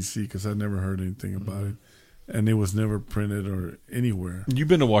Washington, D.C., because I never heard anything about it. And it was never printed or anywhere. You've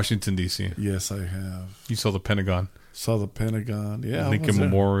been to Washington, D.C.? Yes, I have. You saw the Pentagon? Saw the Pentagon. Yeah, Lincoln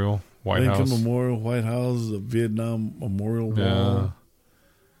Memorial, White House. Lincoln Memorial, White House, the Vietnam Memorial Wall.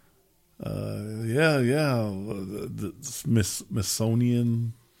 The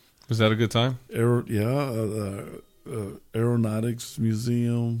Smithsonian. Was that a good time? Aeronautics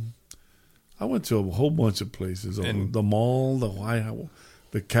Museum. I went to a whole bunch of places. And the mall, the White House,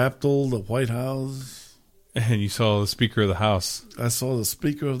 the Capitol, the White House. And you saw the Speaker of the House. I saw the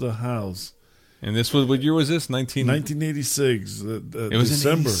Speaker of the House. And this was, what year was this? 1986. It was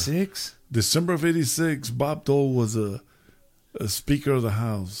December. in 86? December of 86. Bob Dole was a Speaker of the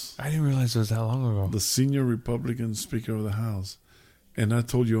House. I didn't realize it was that long ago. The senior Republican Speaker of the House. And I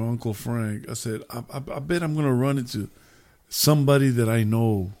told your Uncle Frank, I said, I bet I'm going to run into somebody that I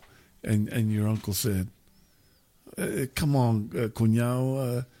know. And your uncle said, come on,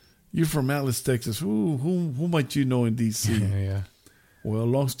 Cuñado, you're from Alice, Texas. Who might you know in D.C.? Yeah. Well,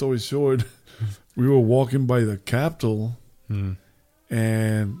 long story short, we were walking by the Capitol,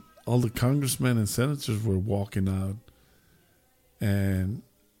 and all the congressmen and senators were walking out, and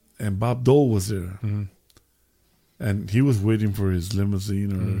Bob Dole was there. And he was waiting for his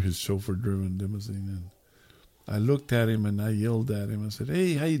limousine or his chauffeur-driven limousine. And I looked at him and I yelled at him. I said,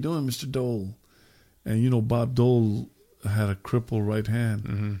 "Hey, how you doing, Mr. Dole?" And, Bob Dole had a crippled right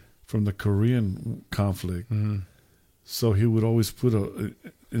hand from the Korean conflict. So he would always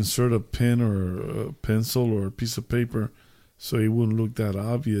insert a pen or a pencil or a piece of paper so it wouldn't look that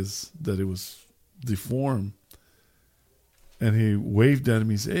obvious that it was deformed. And he waved at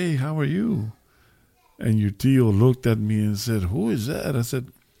me. He said, "Hey, how are you?" And your tío looked at me and said, "Who is that?" I said,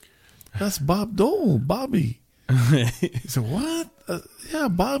 "That's Bob Dole, Bobby." He said, "What?" "Yeah,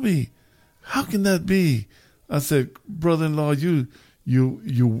 Bobby. How can that be?" I said, "Brother-in-law,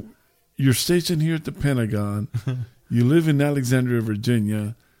 you're stationed here at the Pentagon. You live in Alexandria,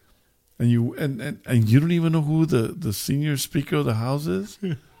 Virginia, and you don't even know who the senior Speaker of the House is?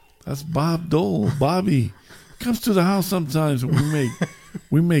 That's Bob Dole, Bobby. Comes to the house sometimes and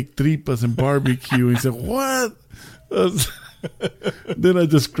we make tripas and barbecue." He said, "What?" Then I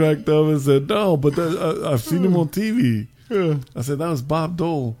just cracked up and said, "No, but I've seen him on TV." I said, "That was Bob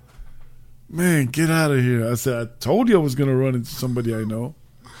Dole." "Man, get out of here." I said, "I told you I was going to run into somebody I know."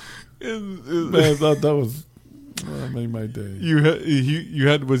 Man, I thought that made my day. You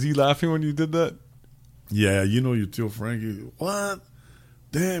had was he laughing when you did that? Yeah, your Tio Frankie. "What?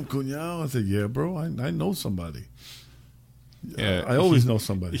 Damn, Cuñado." I said, "Yeah, bro, I know somebody." Yeah, I always know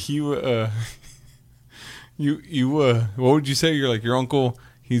somebody. What would you say? You're like, your uncle,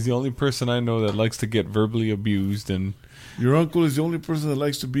 he's the only person I know that likes to get verbally abused. And your uncle is the only person that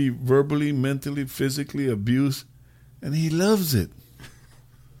likes to be verbally, mentally, physically abused, and he loves it.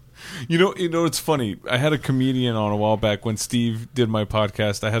 You know, it's funny. I had a comedian on a while back when Steve did my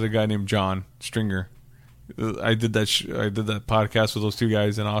podcast. I had a guy named John Stringer. I did that podcast with those two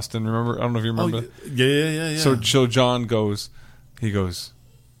guys in Austin. Remember? I don't know if you remember. Yeah. So John goes,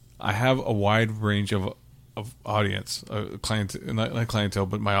 I have a wide range of audience, not clientele,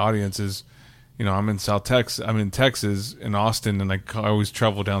 but my audience is, I'm in Texas, in Austin, and I always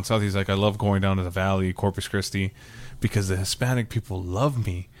travel down south. He's like, I love going down to the Valley, Corpus Christi, because the Hispanic people love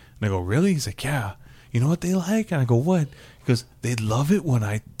me. And I go, really? He's like, yeah. You know what they like? And I go, what? He goes, they love it when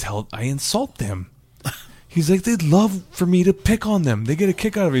I insult them. He's like, they'd love for me to pick on them. They get a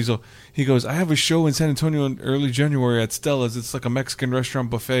kick out of it. So he goes, I have a show in San Antonio in early January at Stella's. It's like a Mexican restaurant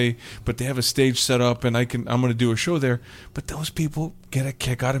buffet, but they have a stage set up, and I'm going to do a show there. But those people get a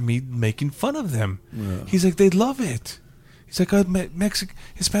kick out of me making fun of them. Yeah. He's like, they'd love it. He's like,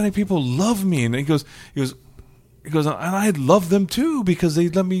 Hispanic people love me, and he goes, and I love them too because they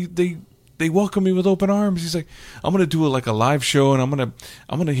let me. They welcome me with open arms. He's like, I'm gonna do a live show, and I'm gonna.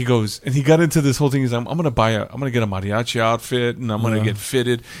 He goes, and he got into this whole thing. He's like, I'm gonna get a mariachi outfit, and I'm gonna get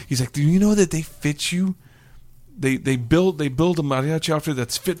fitted. He's like, do you know that they fit you? They build a mariachi outfit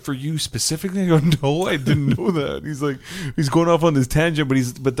that's fit for you specifically. I go, no, I didn't know that. He's like, he's going off on this tangent,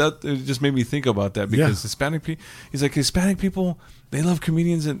 but that it just made me think about that because Hispanic people, they love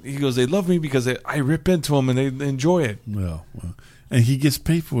comedians, and he goes, they love me because I rip into them and they enjoy it. Well. And he gets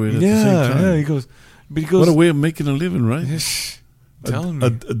paid for it at the same time. Yeah, he goes, what a way of making a living, right? Telling me.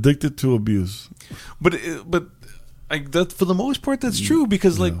 Addicted to abuse. But that for the most part, that's true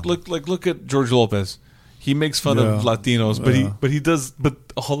because look at George Lopez. He makes fun of Latinos, but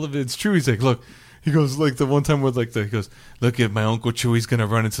all of it's true. He's like, look, He goes like the one time with like he goes, look at my Uncle Chewy's gonna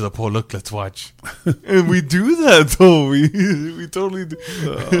run into the pole. Look, let's watch. And we do that though. We totally do.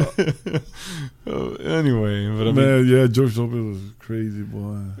 Anyway, but I mean, yeah, George Lopez was crazy,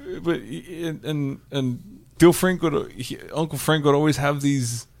 boy. But and Uncle Frank would always have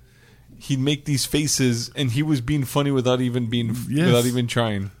these. He'd make these faces, and he was being funny without even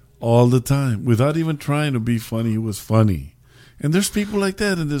trying. All the time, without even trying to be funny, he was funny. And there's people like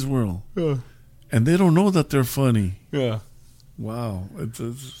that in this world. Yeah. And they don't know that they're funny. Yeah. Wow.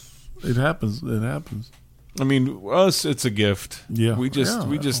 It happens. It happens. I mean, us, it's a gift. Yeah. We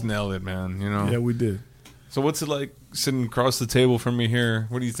just nailed it, man. You know? Yeah, we did. So what's it like sitting across the table from me here?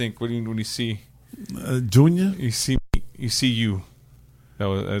 What do you think? What do you see? Junior? You see me. You see you.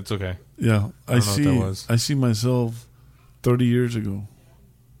 It's okay. Yeah. I don't know what that was. I see myself 30 years ago.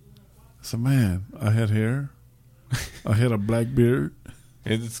 I said, man, I had hair. I had a black beard.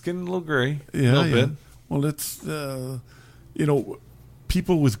 It's getting a little gray. Yeah, a little bit. Well, it's,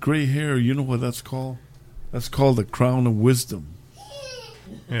 people with gray hair, you know what that's called? That's called the crown of wisdom.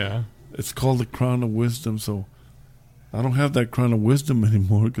 Yeah. It's called the crown of wisdom. So I don't have that crown of wisdom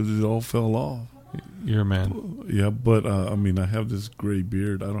anymore because it all fell off. You're a man. Yeah, but, I have this gray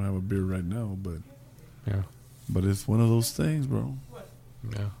beard. I don't have a beard right now, but yeah. But it's one of those things, bro.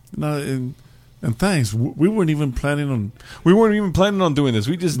 Yeah. No, and thanks. We weren't even planning on... We weren't even planning on doing this.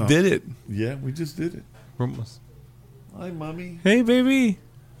 We just did it. Yeah, we just did it. Almost. Hi, Mommy. Hey, baby.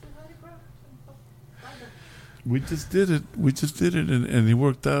 We just did it. And it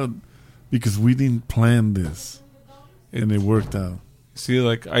worked out because we didn't plan this. And it worked out. See,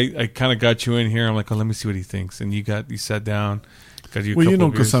 like, I kind of got you in here. I'm like, oh, let me see what he thinks. And you sat down. Got you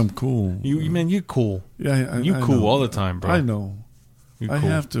because I'm cool. You're cool. Yeah, you cool know. all the time, bro. I know. You're I cool.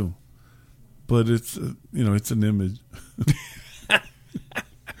 have to. But it's, it's an image.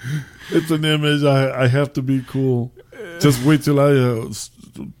 It's an image. I have to be cool. Just wait till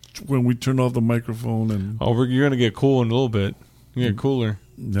when we turn off the microphone and... Oh, you're going to get cool in a little bit. You get cooler.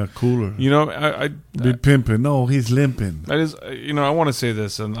 Yeah, cooler. You know, I be pimping. No, he's limping. I just, I want to say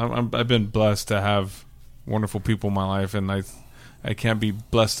this, and I've been blessed to have wonderful people in my life, and I can't be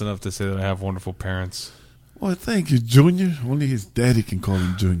blessed enough to say that I have wonderful parents. Well, thank you, Junior. Only his daddy can call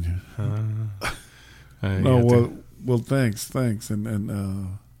him Junior. Well, thanks,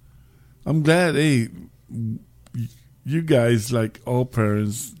 and I'm glad. Hey, you guys, like all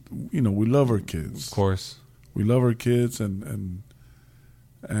parents, we love our kids. Of course, we love our kids, and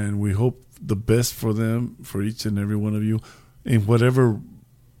we hope the best for them, for each and every one of you, in whatever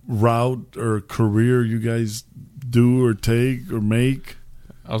route or career you guys do or take or make.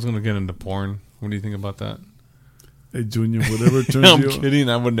 I was gonna get into porn. What do you think about that? Hey, Junior, whatever turns I'm you on. kidding.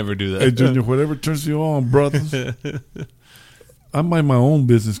 I would never do that. Hey, Junior, whatever turns you on, brothers. I mind my own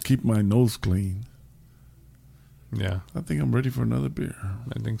business, keep my nose clean. Yeah. I think I'm ready for another beer.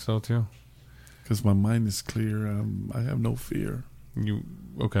 I think so, too. Because my mind is clear. I have no fear.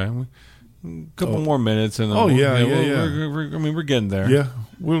 Okay. A couple more minutes. And yeah. We're getting there. Yeah,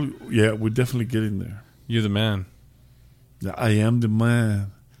 we're definitely getting there. You're the man. Yeah, I am the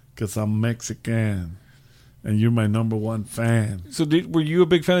man because I'm Mexican. And you're my number one fan. So were you a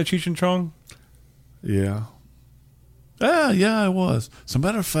big fan of Cheech and Chong? Yeah. Yeah, I was. As a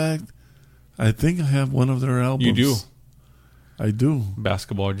matter of fact, I think I have one of their albums. You do? I do.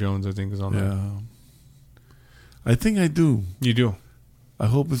 Basketball Jones, I think, is on there. Yeah. I think I do. You do? I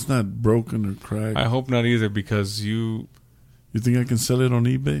hope it's not broken or cracked. I hope not either because you... You think I can sell it on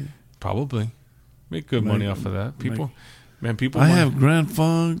eBay? Probably. Make good money off of that. People... I have Grand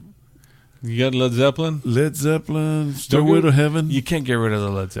Funk. You got Led Zeppelin, Stairway to Heaven. You can't get rid of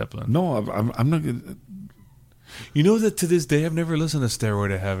the Led Zeppelin. No, I'm not going You know that to this day I've never listened to Stairway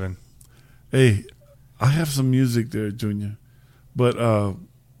to Heaven. Hey, I have some music there, Junior. But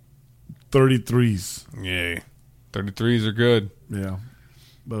 33s. Yay. 33s are good. Yeah.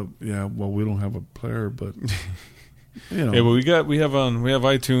 But we don't have a player, but Yeah, well we have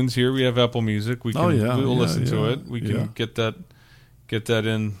iTunes here, we have Apple Music. We'll listen to it. We can get in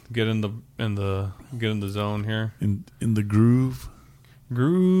the zone here. In the groove.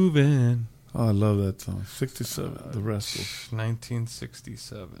 Groovin'. Oh, I love that song. 67, The Rascals.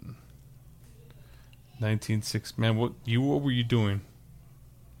 1967. 1960. Man, what were you doing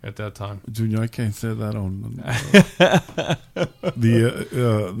at that time? Junior, I can't say that on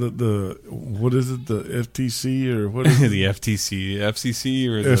the what is it? The FTC or what is it? The FCC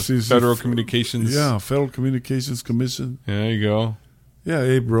or the FCC, Federal Communications. Yeah, Federal Communications Commission. There you go. Yeah,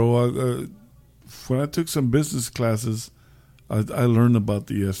 hey, bro. When I took some business classes, I learned about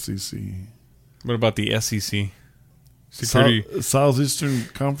the FCC. What about the SEC? Security. Southeastern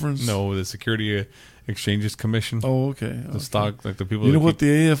Conference? No, the Security Exchanges Commission. Oh, okay. The stock, like the people. You know that what the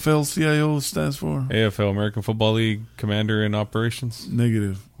AFL-CIO stands for? AFL, American Football League, Commander in Operations.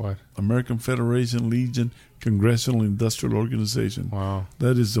 Negative. What? American Federation Legion Congressional Industrial Organization. Wow.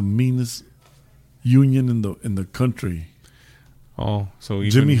 That is the meanest union in the country. Oh, so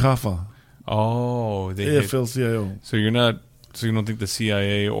even, Jimmy Hoffa. Oh, they AFL-CIO. So you're not. So you don't think the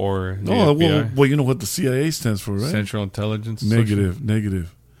CIA or the No, FBI? well, you know what the CIA stands for, right? Central Intelligence.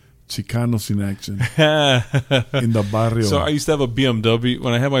 Negative. Chicanos in action Association. in the barrio. So I used to have a BMW.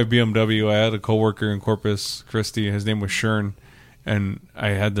 When I had my BMW, I had a coworker in Corpus Christi. His name was Shern, and I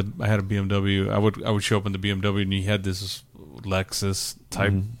had a BMW. I would show up in the BMW, and he had this Lexus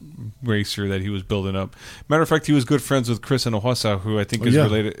type racer that he was building up. Matter of fact, he was good friends with Chris Hinojosa, who I think is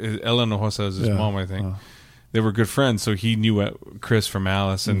related. Ella Hinojosa is his mom, I think. They were good friends, so he knew Chris from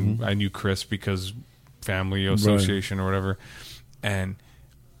Alice, and I knew Chris because family association or whatever. And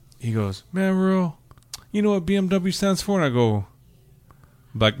he goes, "Man, bro, you know what BMW stands for?" And I go,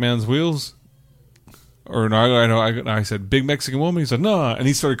 "Black man's wheels." Or no, I know. I said, "Big Mexican woman." He said, "No," and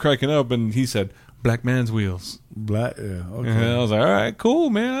he started cracking up, and he said, "Black man's wheels." Okay. And I was like, "All right, cool,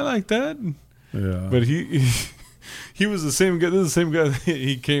 man. I like that." Yeah. But he was the same guy. This is the same guy.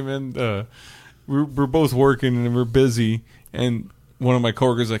 He came in. We're both working and we're busy, and one of my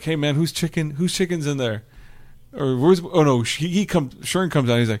coworkers like, "Hey man, whose chicken's in there?" Or where's? Oh no, Shern comes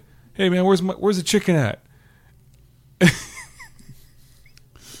out. He's like, "Hey man, where's the chicken at?"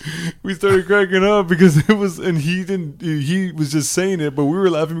 We started cracking up because it was, and he was just saying it, but we were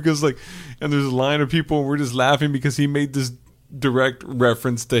laughing because and there's a line of people, and we're just laughing because he made this direct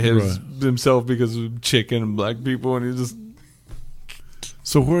reference to himself because of chicken and black people, and he just.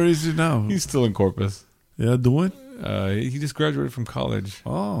 So where is he now? He's still in Corpus. Yeah, doing? He just graduated from college.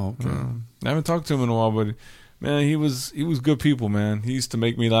 Oh, okay. I haven't talked to him in a while, but man, he was good people, man. He used to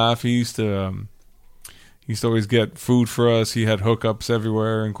make me laugh. He used to always get food for us. He had hookups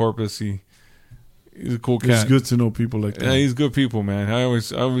everywhere in Corpus. He's a cool cat. It's good to know people like that. Yeah, he's good people, man. I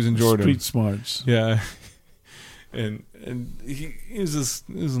always enjoyed him. Street smarts. Yeah, and he was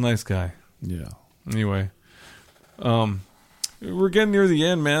a nice guy. Yeah. Anyway, we're getting near the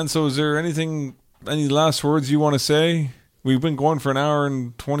end, man. So is there any last words you want to say? We've been going for an hour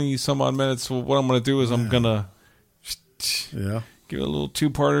and 20 some odd minutes. So what I'm going to do is I'm going to give it a little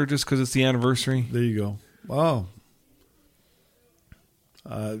two-parter just because it's the anniversary. There you go. Wow.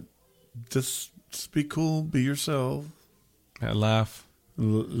 Just be cool. Be yourself. Laugh.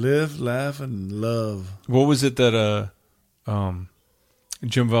 Live, laugh, and love. What was it that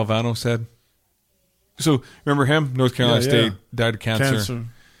Jim Valvano said? So remember him? North Carolina State, died of cancer.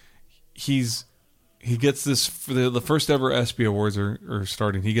 He gets this for the first ever ESPY awards are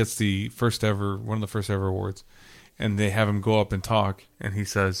starting. He gets one of the first ever awards, and they have him go up and talk. And he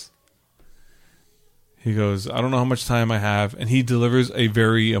goes, "I don't know how much time I have," and he delivers a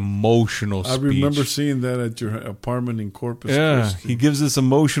very emotional speech. I remember seeing that at your apartment in Corpus Christi. He gives this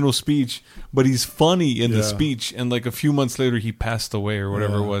emotional speech, but he's funny in the speech. And like a few months later, he passed away or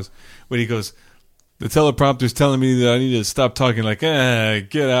whatever it was. But he goes, "The teleprompter's telling me that I need to stop talking." Like,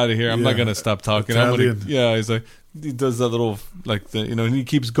 get out of here! I'm not gonna stop talking. He's like, he does that little and he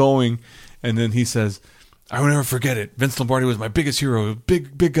keeps going, and then he says, "I will never forget it. Vince Lombardi was my biggest hero,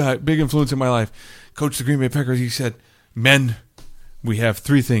 big guy, big influence in my life. Coached the Green Bay Packers." He said, "Men, we have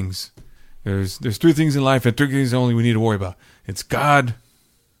three things. There's three things in life, and three things only we need to worry about. It's God,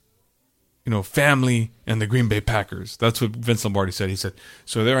 family, and the Green Bay Packers." That's what Vince Lombardi said. He said,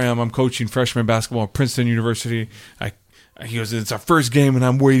 "So there I am. I'm coaching freshman basketball at Princeton University. He goes, it's our first game, and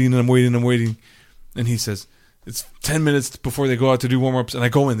I'm waiting. And he says, it's 10 minutes before they go out to do warm-ups, and I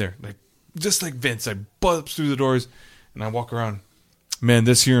go in there, just like Vince. I bust through the doors, and I walk around. Man,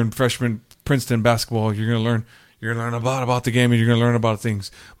 this year in freshman Princeton basketball, you're gonna learn a lot about the game, and you're gonna learn about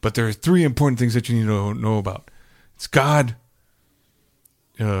things. But there are three important things that you need to know about. It's God,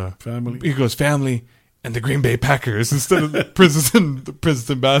 family." He goes, family, and the Green Bay Packers instead of the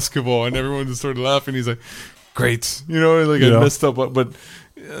Princeton basketball, and everyone just started laughing. He's like, "Great," I messed up, but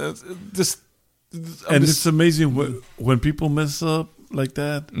just. It's amazing when people mess up like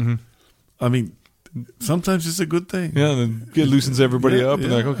that. Mm-hmm. I mean, sometimes it's a good thing. Yeah, and it loosens everybody up,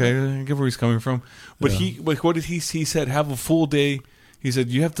 and they're like, okay, I get where he's coming from. But what did he said? Have a full day. He said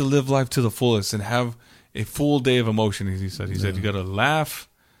you have to live life to the fullest and have a full day of emotion. He said you got to laugh,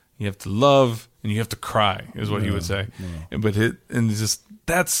 you have to love, and you have to cry. Is what he would say. Yeah.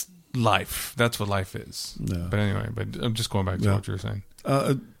 That's life. That's what life is. Yeah. But anyway, I'm just going back to what you were saying.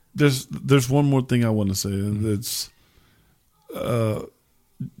 There's one more thing I want to say. It's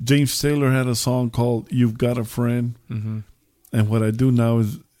James Taylor had a song called "You've Got a Friend," and what I do now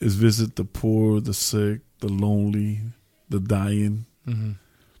is visit the poor, the sick, the lonely, the dying,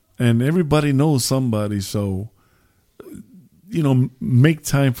 and everybody knows somebody. So, make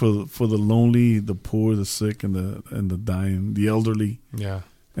time for the lonely, the poor, the sick, and the dying, the elderly. Yeah,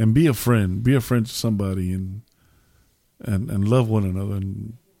 and be a friend. Be a friend to somebody, and love one another.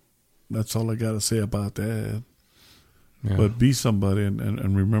 And that's all I got to say about that. Yeah. But be somebody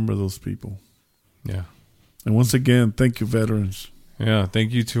and remember those people. Yeah. And once again, thank you, veterans. Yeah,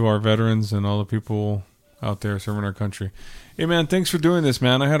 thank you to our veterans and all the people out there serving our country. Hey, man, thanks for doing this,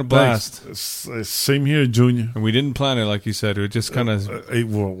 man. I had a blast. Thanks. Same here, Junior. And we didn't plan it, like you said. It just kind of...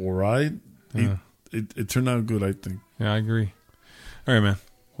 right. Yeah. It turned out good, I think. Yeah, I agree. All right, man.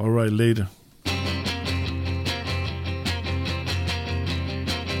 All right, later.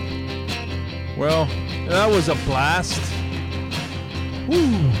 Well, that was a blast. Woo,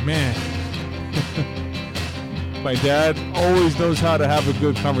 man. My dad always knows how to have a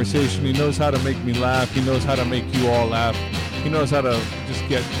good conversation. He knows how to make me laugh. He knows how to make you all laugh. He knows how to just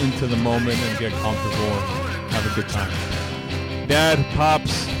get into the moment and get comfortable and have a good time. Dad,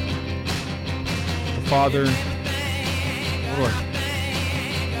 Pops, the father, Lord.